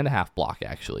and a half block,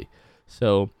 actually.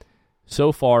 So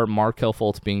far, Markelle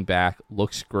Fultz being back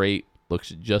looks great. Looks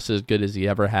just as good as he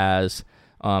ever has.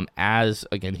 As,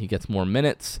 again, he gets more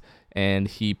minutes and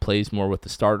he plays more with the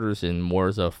starters and more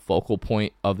as a focal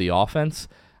point of the offense.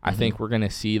 I think we're going to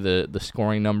see the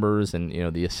scoring numbers and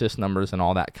the assist numbers and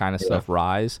all that kind of stuff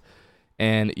rise.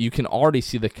 And you can already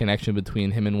see the connection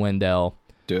between him and Wendell.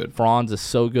 Dude, Franz is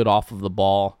so good off of the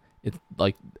ball. It's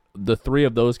like the 3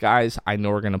 of those guys I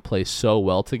know are going to play so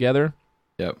well together.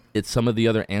 Yep. It's some of the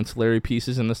other ancillary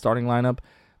pieces in the starting lineup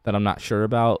that I'm not sure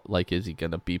about. Like, is he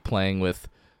going to be playing with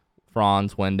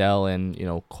Franz, Wendell, and,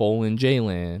 Cole and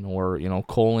Jalen, or,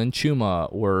 Cole and Chuma,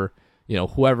 or,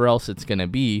 whoever else it's going to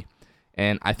be.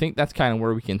 And I think that's kind of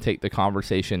where we can take the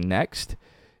conversation next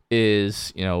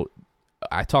is,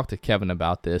 I talked to Kevin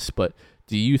about this, but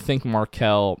do you think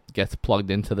Markelle gets plugged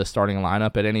into the starting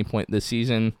lineup at any point this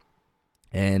season?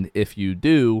 And if you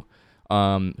do,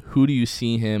 who do you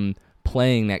see him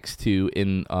playing next to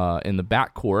in the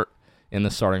backcourt in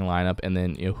the starting lineup, and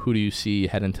then who do you see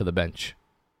heading to the bench?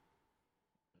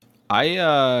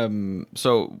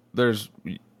 So there's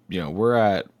we're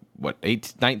at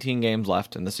 19 games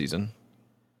left in the season.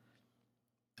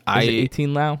 Is it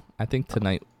 18 now? I think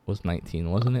tonight was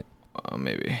 19, wasn't it?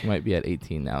 Maybe it might be at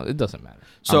 18 now. It doesn't matter.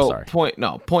 So I'm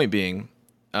sorry. Point being,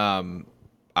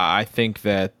 I think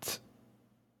that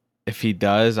if he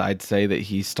does, I'd say that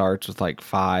he starts with like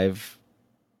 5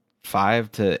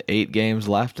 to 8 games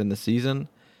left in the season.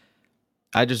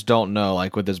 I just don't know,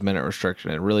 like, with his minute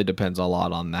restriction. It really depends a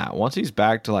lot on that. Once he's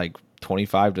back to like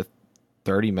 25 to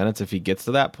 30 minutes, if he gets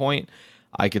to that point,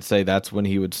 I could say that's when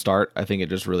he would start. I think it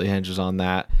just really hinges on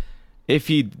that. If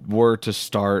he were to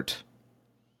start,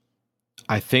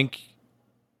 I think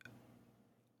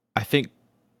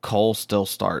Cole still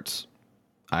starts.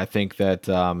 I think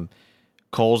that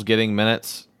Cole's getting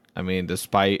minutes. I mean,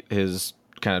 despite his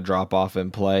kind of drop off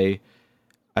in play,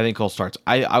 I think Cole starts.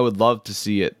 I would love to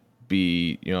see it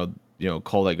be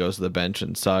Cole that goes to the bench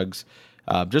and Suggs,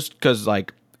 just because,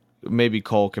 like, maybe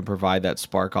Cole can provide that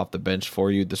spark off the bench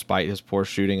for you despite his poor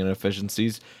shooting and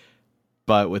efficiencies.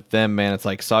 But with them, man, it's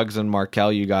like Suggs and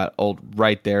Markelle. You got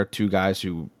right there, two guys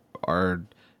who are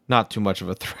not too much of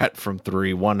a threat from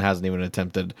three. One hasn't even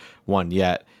attempted one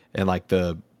yet, and like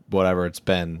the whatever it's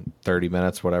been 30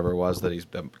 minutes, whatever it was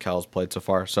that Kel's played so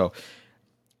far. So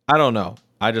I don't know.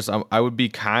 I would be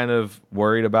kind of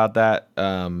worried about that,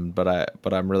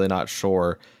 but I'm really not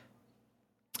sure.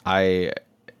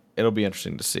 It'll be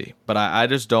interesting to see, but I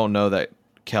just don't know that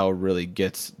Kel really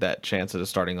gets that chance at a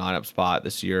starting lineup spot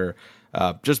this year,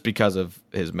 just because of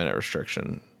his minute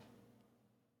restriction.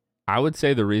 I would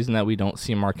say the reason that we don't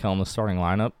see Markelle in the starting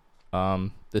lineup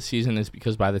this season is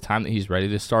because by the time that he's ready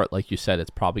to start, like you said,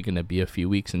 it's probably going to be a few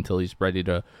weeks until he's ready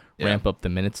to ramp up the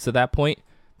minutes to that point.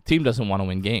 The team doesn't want to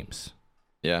win games.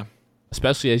 Yeah.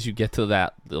 Especially as you get to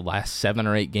the last 7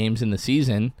 or 8 games in the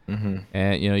season,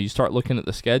 and you start looking at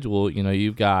the schedule.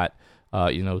 You've got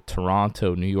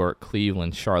Toronto, New York,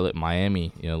 Cleveland, Charlotte,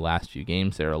 Miami. Last few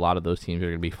games there, a lot of those teams are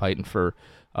going to be fighting for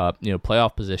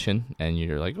playoff position, and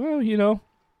you're like, well,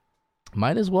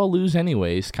 might as well lose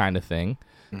anyways, kind of thing.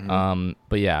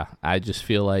 But yeah, I just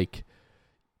feel like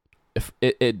if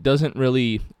it doesn't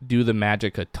really do the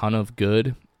Magic a ton of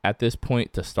good at this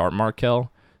point to start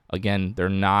Markelle. Again, they're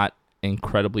not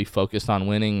incredibly focused on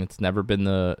winning. It's never been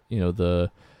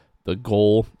the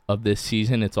goal of this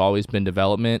season. It's always been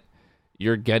development.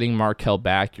 You're getting Markelle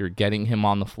back. You're getting him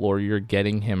on the floor. You're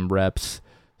getting him reps.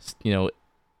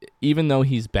 Even though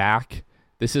he's back,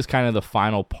 this is kind of the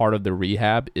final part of the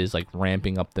rehab, is like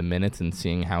ramping up the minutes and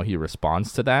seeing how he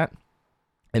responds to that.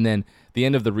 And then the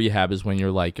end of the rehab is when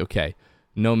you're like, okay,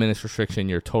 no minutes restriction,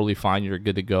 you're totally fine, you're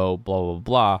good to go, blah,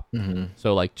 blah, blah.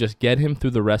 So, like, just get him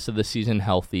through the rest of the season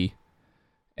healthy.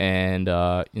 And,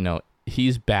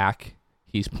 he's back.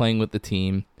 He's playing with the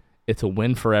team. It's a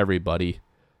win for everybody.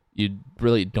 You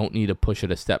really don't need to push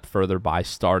it a step further by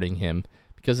starting him.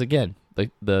 Because, again,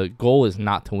 the goal is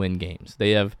not to win games.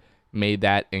 They have made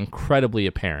that incredibly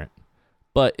apparent.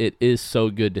 But it is so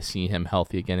good to see him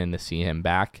healthy again and to see him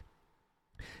back.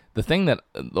 One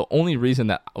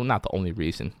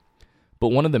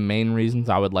of the main reasons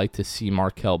I would like to see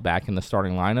Markelle back in the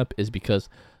starting lineup is because,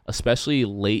 especially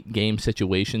late game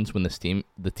situations when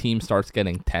the team starts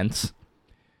getting tense,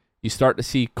 you start to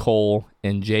see Cole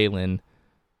and Jalen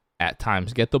at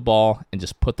times get the ball and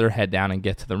just put their head down and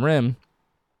get to the rim,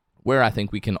 where I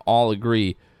think we can all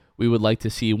agree we would like to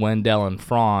see Wendell and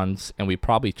Franz, and we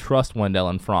probably trust Wendell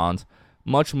and Franz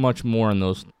much, much more in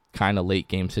those kind of late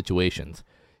game situations.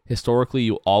 Historically,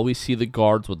 you always see the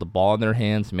guards with the ball in their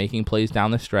hands, making plays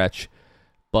down the stretch.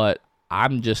 But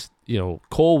I'm just,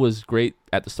 Cole was great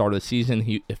at the start of the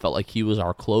season. It felt like he was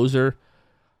our closer.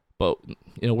 But,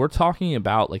 we're talking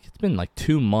about, it's been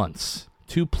 2 months,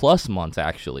 2+ months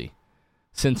actually,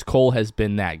 since Cole has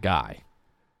been that guy.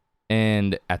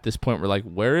 And at this point, we're like,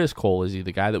 where is Cole? Is he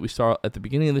the guy that we saw at the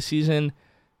beginning of the season?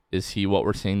 Is he what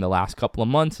we're seeing the last couple of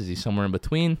months? Is he somewhere in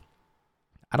between?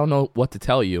 I don't know what to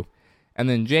tell you. And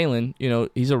then Jalen,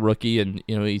 he's a rookie and,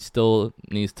 he still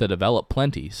needs to develop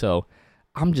plenty. So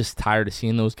I'm just tired of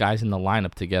seeing those guys in the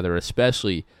lineup together,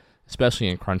 especially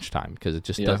in crunch time, because it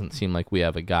just doesn't seem like we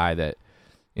have a guy that,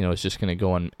 is just going to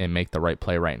go and make the right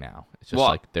play right now. It's just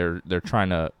like they're trying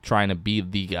to be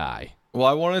the guy. Well,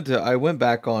 I went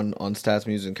back on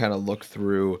StatsMuse and kind of looked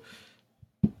through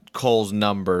Cole's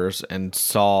numbers and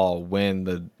saw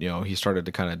when he started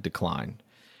to kind of decline.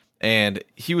 And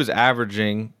he was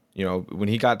averaging, when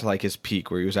he got to his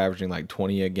peak where he was averaging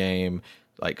 20 a game,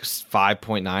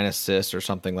 5.9 assists or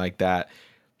something like that,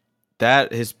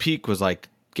 that his peak was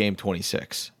game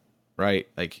 26, right?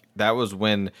 That was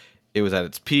when it was at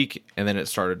its peak, and then it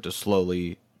started to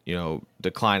slowly,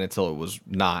 decline until it was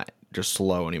not just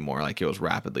slow anymore. It was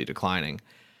rapidly declining.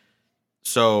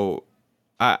 So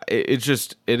it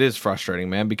is frustrating,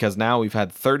 man, because now we've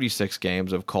had 36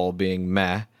 games of Cole being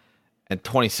meh and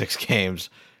 26 games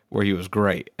where he was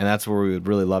great, and that's where we would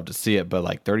really love to see it.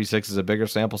 But 36 is a bigger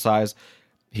sample size.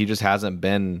 He just hasn't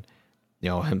been,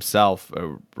 himself.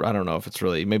 Or I don't know if it's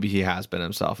really, maybe he has been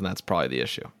himself, and that's probably the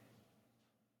issue.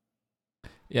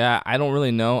 Yeah, I don't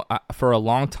really know. For a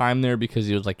long time there, because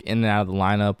he was in and out of the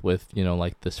lineup with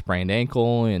the sprained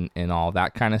ankle and all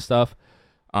that kind of stuff.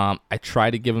 I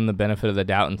try to give him the benefit of the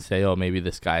doubt and say, oh, maybe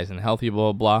this guy isn't healthy,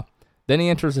 blah, blah, blah. Then he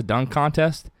enters a dunk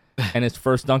contest, and his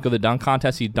first dunk of the dunk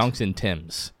contest, he dunks in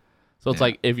Tim's. So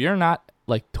it's if you're not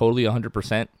totally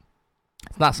 100%,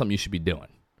 it's not something you should be doing.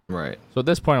 Right. So at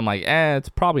this point, I'm like, it's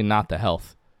probably not the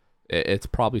health. It's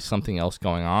probably something else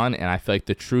going on. And I feel like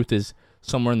the truth is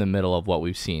somewhere in the middle of what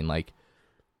we've seen.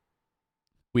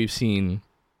 We've seen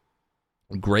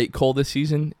great Cole this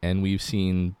season, and we've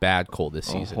seen bad Cole this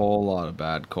season. A whole lot of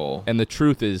bad Cole. And the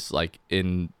truth is like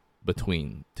in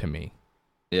between to me.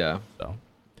 Yeah. So,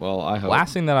 well, I hope.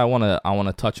 last thing that I want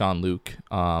to touch on, Luke,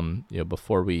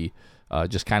 before we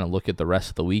just kind of look at the rest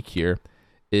of the week here,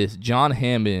 is John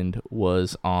Hammond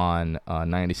was on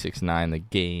 96.9 The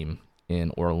Game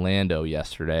in Orlando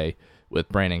yesterday with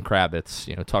Brandon Kravitz,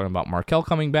 talking about Markelle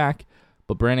coming back.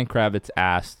 But Brandon Kravitz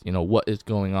asked, what is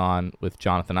going on with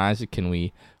Jonathan Isaac?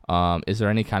 Is there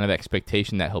any kind of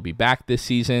expectation that he'll be back this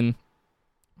season?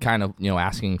 Kind of,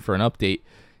 asking for an update.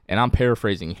 And I'm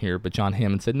paraphrasing here, but John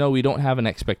Hammond said, no, we don't have an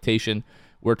expectation.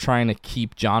 We're trying to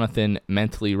keep Jonathan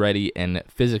mentally ready and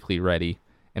physically ready.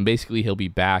 And basically he'll be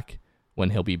back when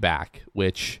he'll be back,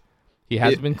 which he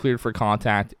hasn't been cleared for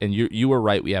contact. And you were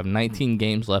right. We have 19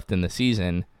 games left in the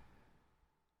season.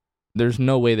 There's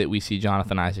no way that we see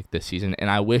Jonathan Isaac this season, and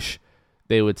I wish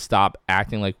they would stop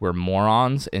acting like we're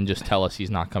morons and just tell us he's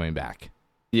not coming back.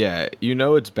 Yeah,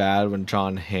 it's bad when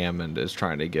John Hammond is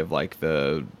trying to give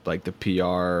the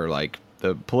PR,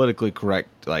 the politically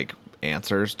correct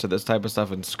answers to this type of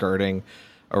stuff and skirting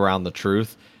around the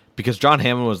truth, because John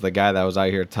Hammond was the guy that was out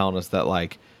here telling us that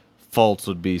Fultz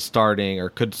would be starting or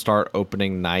could start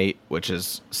opening night, which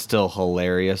is still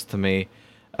hilarious to me.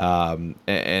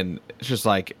 And it's just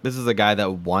this is a guy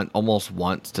that almost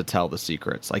wants to tell the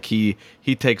secrets. He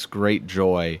takes great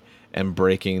joy in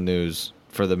breaking news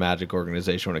for the Magic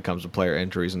organization when it comes to player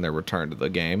injuries and their return to the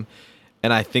game.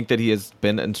 And I think that he has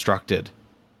been instructed,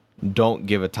 don't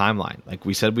give a timeline.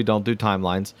 We said, we don't do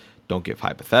timelines. Don't give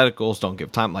hypotheticals. Don't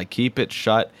give time. Keep it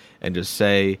shut and just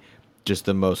say just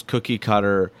the most cookie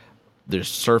cutter, there's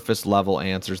surface level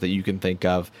answers that you can think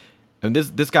of. And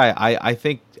this guy, I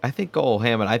think Cole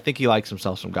Hammond, I think he likes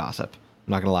himself some gossip.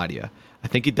 I'm not gonna lie to you. I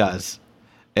think he does.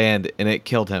 And it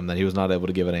killed him that he was not able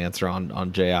to give an answer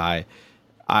on J.I.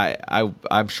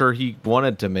 I'm sure he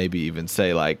wanted to maybe even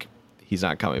say he's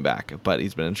not coming back, but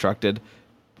he's been instructed,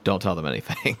 don't tell them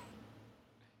anything.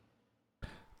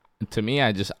 To me,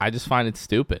 I just find it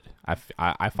stupid.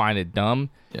 I find it dumb,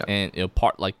 and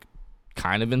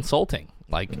kind of insulting.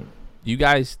 You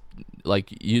guys,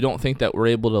 you don't think that we're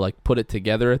able to put it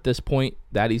together at this point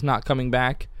that he's not coming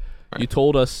back? Right. You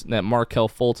told us that Markelle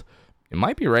Fultz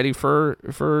might be ready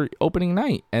for opening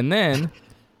night, and then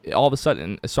all of a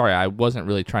sudden, sorry, I wasn't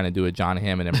really trying to do a John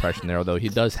Hammond impression there, although he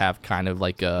does have kind of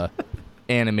a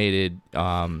animated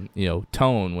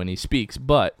tone when he speaks,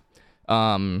 but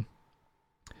Markelle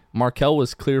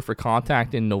was clear for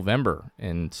contact in November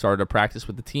and started to practice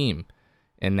with the team.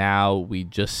 And now we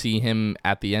just see him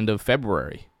at the end of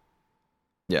February.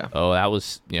 Yeah. Oh, that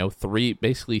was,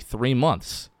 basically 3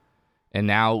 months. And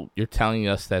now you're telling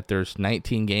us that there's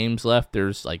 19 games left.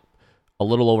 There's a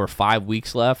little over 5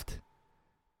 weeks left.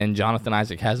 And Jonathan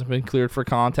Isaac hasn't been cleared for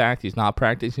contact. He's not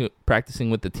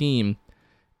practicing with the team.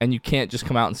 And you can't just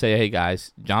come out and say, hey,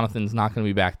 guys, Jonathan's not going to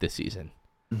be back this season.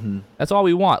 Mm-hmm. That's all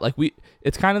we want.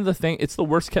 It's kind of the thing. It's the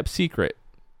worst kept secret,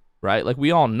 right?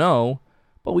 We all know.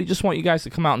 But we just want you guys to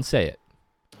come out and say it.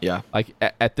 Yeah.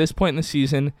 At this point in the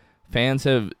season, fans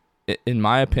have, in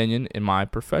my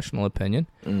professional opinion,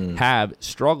 have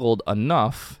struggled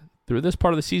enough through this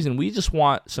part of the season. We just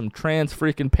want some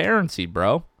transparency,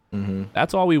 bro. Mm-hmm.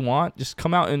 That's all we want. Just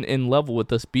come out and level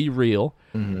with us. Be real.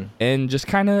 Mm-hmm. And just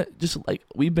kind of,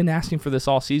 we've been asking for this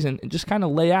all season, and just kind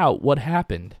of lay out what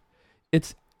happened.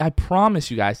 I promise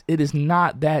you guys, it is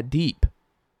not that deep.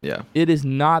 Yeah. It is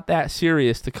not that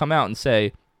serious to come out and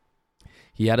say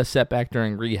he had a setback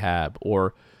during rehab,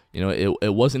 or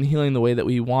it wasn't healing the way that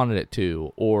we wanted it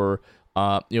to, or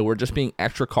we're just being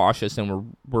extra cautious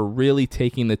and we're really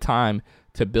taking the time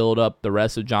to build up the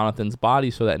rest of Jonathan's body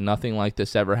so that nothing like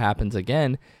this ever happens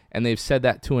again. And they've said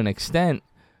that to an extent,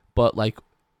 but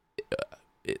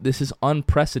this is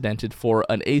unprecedented for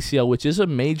an ACL, which is a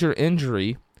major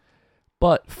injury.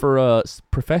 But for a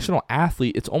professional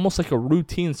athlete, it's almost like a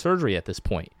routine surgery at this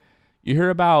point. You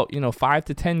hear about 5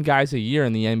 to 10 guys a year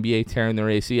in the NBA tearing their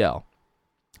ACL.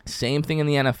 Same thing in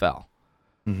the NFL.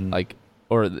 Mm-hmm. I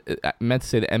meant to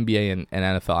say the NBA and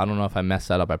NFL. I don't know if I messed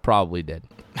that up. I probably did.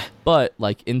 But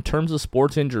in terms of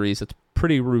sports injuries, it's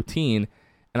pretty routine.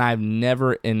 And I've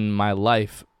never in my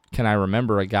life can I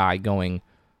remember a guy going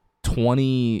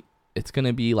 20. It's going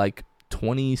to be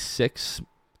 26.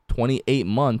 28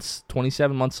 months,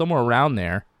 27 months, somewhere around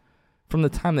there, from the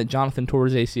time that Jonathan tore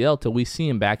his ACL till we see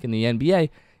him back in the NBA,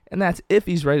 and that's if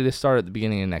he's ready to start at the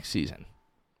beginning of next season.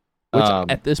 Which,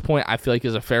 at this point, I feel like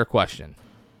is a fair question.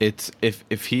 It's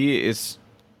if he is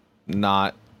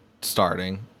not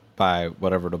starting by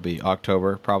whatever it'll be,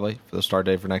 October probably, for the start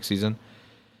date for next season,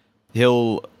 he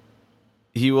will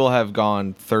have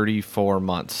gone 34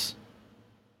 months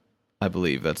I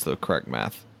believe that's the correct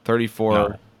math. 34.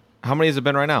 No. How many has it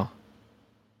been right now?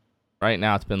 Right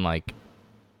now, it's been like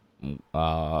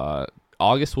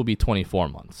August will be 24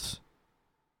 months.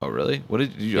 Oh, really? What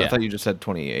did you? Yeah. I thought you just said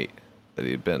 28. That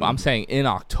he'd been. I'm saying in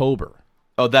October.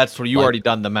 Oh, that's where you like- already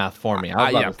done the math for me. I was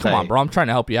about Yeah, to come say. on, bro. I'm trying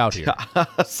to help you out here.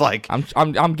 It's like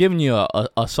I'm giving you a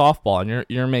softball, and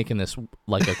you're making this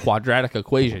like a quadratic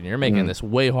equation. You're making this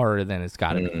way harder than it's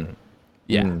got to be.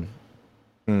 Yeah,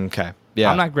 okay.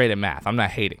 Yeah. I'm not great at math. I'm not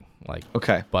hating. Like,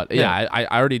 Okay. but yeah, I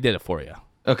already did it for you.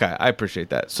 Okay, I appreciate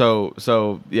that. So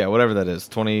yeah, whatever that is,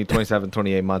 20, 27,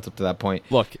 28 months up to that point.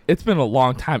 Look, it's been a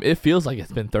long time. It feels like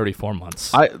it's been 34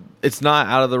 months. It's not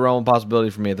out of the realm of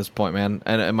possibility for me at this point, man.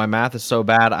 And my math is so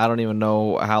bad, I don't even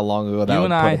know how long ago that You was.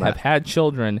 and I have had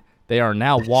children. They are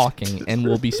now walking and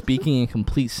will be speaking in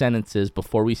complete sentences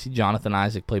before we see Jonathan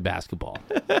Isaac play basketball.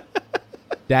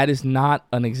 That is not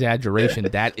an exaggeration.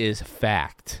 That is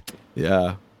fact.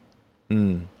 Yeah.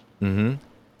 Mm-hmm.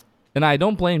 And I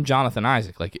don't blame Jonathan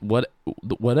Isaac. Like,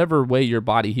 whatever way your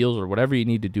body heals or whatever you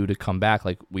need to do to come back,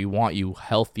 like, we want you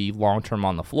healthy long-term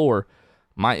on the floor.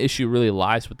 My issue really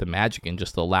lies with the Magic and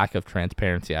just the lack of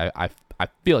transparency. I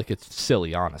feel like it's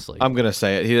silly, honestly. I'm going to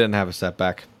say it. He didn't have a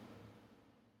setback.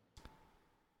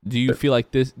 Do you feel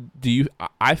like this?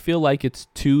 I feel like it's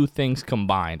two things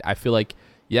combined. I feel like,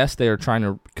 yes, they are trying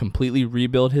to completely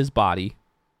rebuild his body.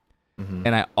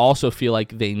 And I also feel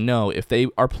like they know if they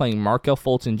are playing Markelle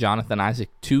Fultz and Jonathan Isaac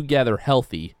together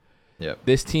healthy,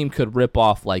 this team could rip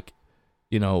off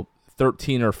 13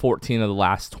 or 14 of the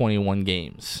last 21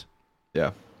 games.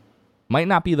 Yeah. Might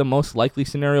not be the most likely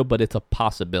scenario, but it's a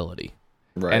possibility.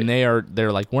 Right. And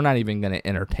they're like, we're not even going to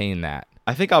entertain that.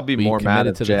 I think I'll be more mad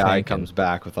if committed to the J.I. tank comes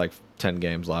back with like 10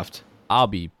 games left. That'll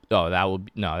be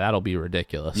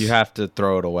ridiculous. You have to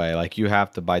throw it away. Like, you have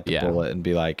to bite the bullet and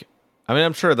be like, I mean,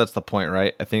 I'm sure that's the point,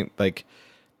 right? I think like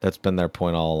that's been their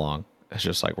point all along. It's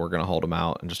just like, we're going to hold them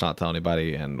out and just not tell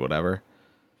anybody and whatever.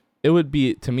 It would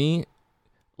be, to me,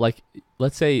 like,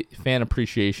 let's say fan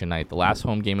appreciation night, the last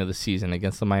home game of the season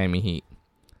against the Miami Heat.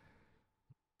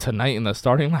 Tonight in the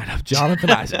starting lineup, Jonathan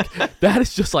Isaac. That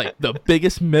is just like the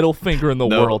biggest middle finger in the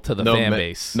world to the fan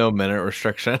base. No minute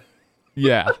restriction.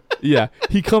 Yeah.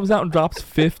 He comes out and drops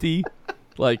 50,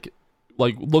 like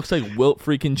looks like Wilt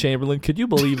freaking Chamberlain. Could you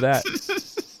believe that?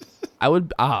 I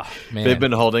would. Man. They've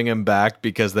been holding him back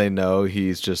because they know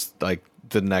he's just like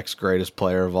the next greatest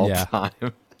player of all time.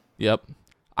 Yep.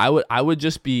 I would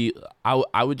just be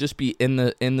in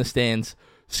the stands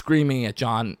screaming at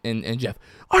John and Jeff.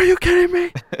 Are you kidding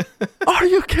me? Are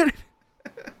you kidding?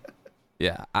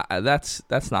 Yeah,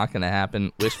 that's not going to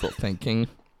happen. Wishful thinking.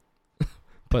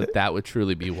 But that would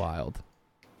truly be wild.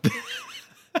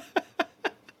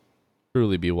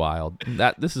 Truly be wild.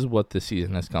 This is what this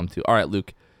season has come to. All right,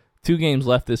 Luke. 2 games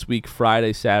left this week.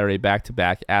 Friday, Saturday,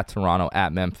 back-to-back at Toronto,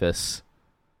 at Memphis.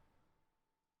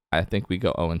 I think we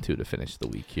go 0-2 to finish the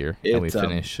week here. And we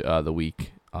finish the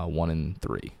week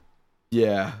 1-3.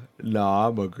 Yeah. No,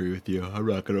 I'm agree with you. I'm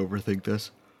not going to overthink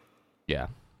this. Yeah.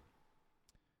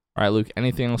 All right, Luke,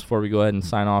 anything else before we go ahead and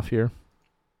sign off here?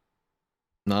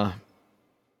 Nah.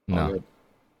 No. Good.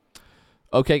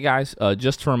 Okay, guys,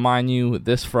 just to remind you,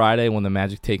 this Friday when the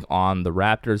Magic take on the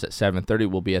Raptors at 7:30,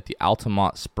 we'll be at the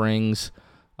Altamont Springs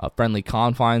Friendly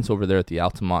Confines over there at the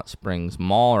Altamont Springs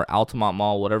Mall or Altamont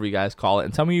Mall, whatever you guys call it.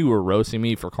 And some of you were roasting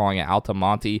me for calling it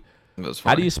Altamonte.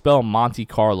 How do you spell Monte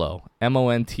Carlo?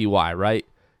 Monty, right?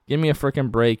 Give me a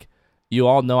freaking break. You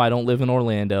all know I don't live in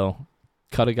Orlando.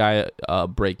 Cut a guy a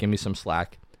break. Give me some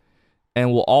slack.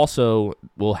 And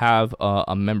we'll have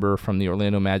a member from the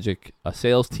Orlando Magic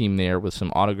sales team there with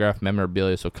some autographed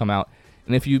memorabilia. So come out.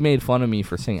 And if you made fun of me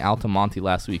for saying Altamonte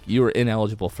last week, you were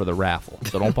ineligible for the raffle.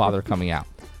 So don't bother coming out.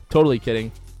 Totally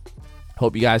kidding.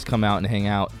 Hope you guys come out and hang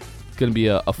out. It's going to be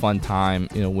a fun time,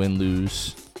 win,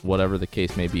 lose, whatever the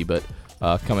case may be. But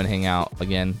come and hang out.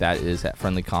 Again, that is at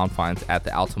Friendly Confines at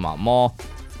the Altamont Mall.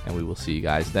 And we will see you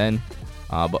guys then.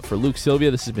 But for Luke Sylvia,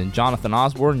 this has been Jonathan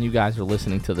Osborne. You guys are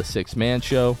listening to The Sixth Man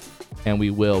Show. And we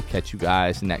will catch you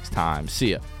guys next time.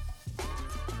 See ya.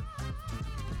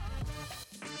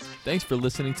 Thanks for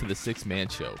listening to The Sixth Man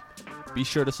Show. Be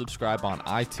sure to subscribe on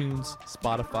iTunes,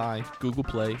 Spotify, Google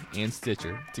Play, and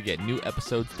Stitcher to get new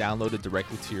episodes downloaded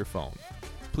directly to your phone.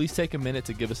 Please take a minute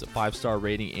to give us a 5-star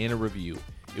rating and a review.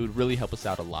 It would really help us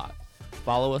out a lot.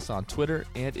 Follow us on Twitter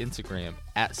and Instagram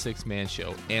at Sixth Man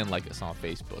Show and like us on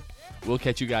Facebook. We'll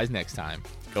catch you guys next time.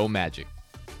 Go Magic.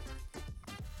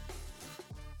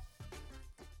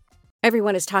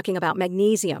 Everyone is talking about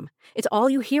magnesium. It's all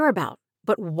you hear about.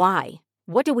 But why?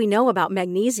 What do we know about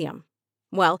magnesium?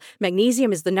 Well,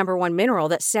 magnesium is the #1 mineral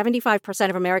that 75%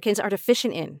 of Americans are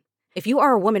deficient in. If you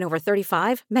are a woman over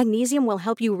 35, magnesium will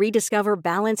help you rediscover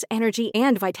balance, energy,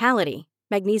 and vitality.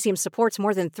 Magnesium supports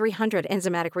more than 300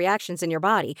 enzymatic reactions in your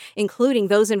body, including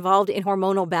those involved in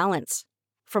hormonal balance.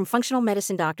 From functional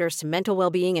medicine doctors to mental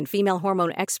well-being and female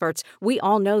hormone experts, we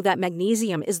all know that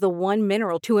magnesium is the one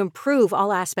mineral to improve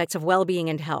all aspects of well-being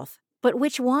and health. But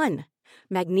which one?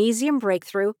 Magnesium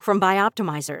Breakthrough from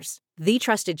Bioptimizers, the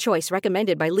trusted choice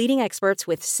recommended by leading experts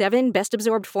with 7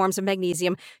 best-absorbed forms of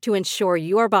magnesium to ensure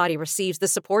your body receives the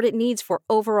support it needs for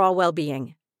overall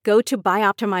well-being. Go to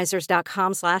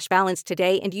bioptimizers.com/balance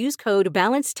today and use code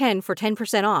BALANCE10 for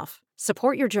 10% off.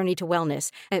 Support your journey to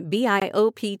wellness at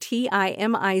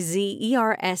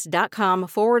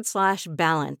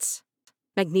bioptimizers.com/balance.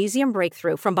 Magnesium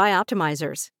Breakthrough from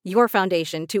Bioptimizers, your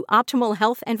foundation to optimal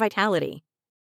health and vitality.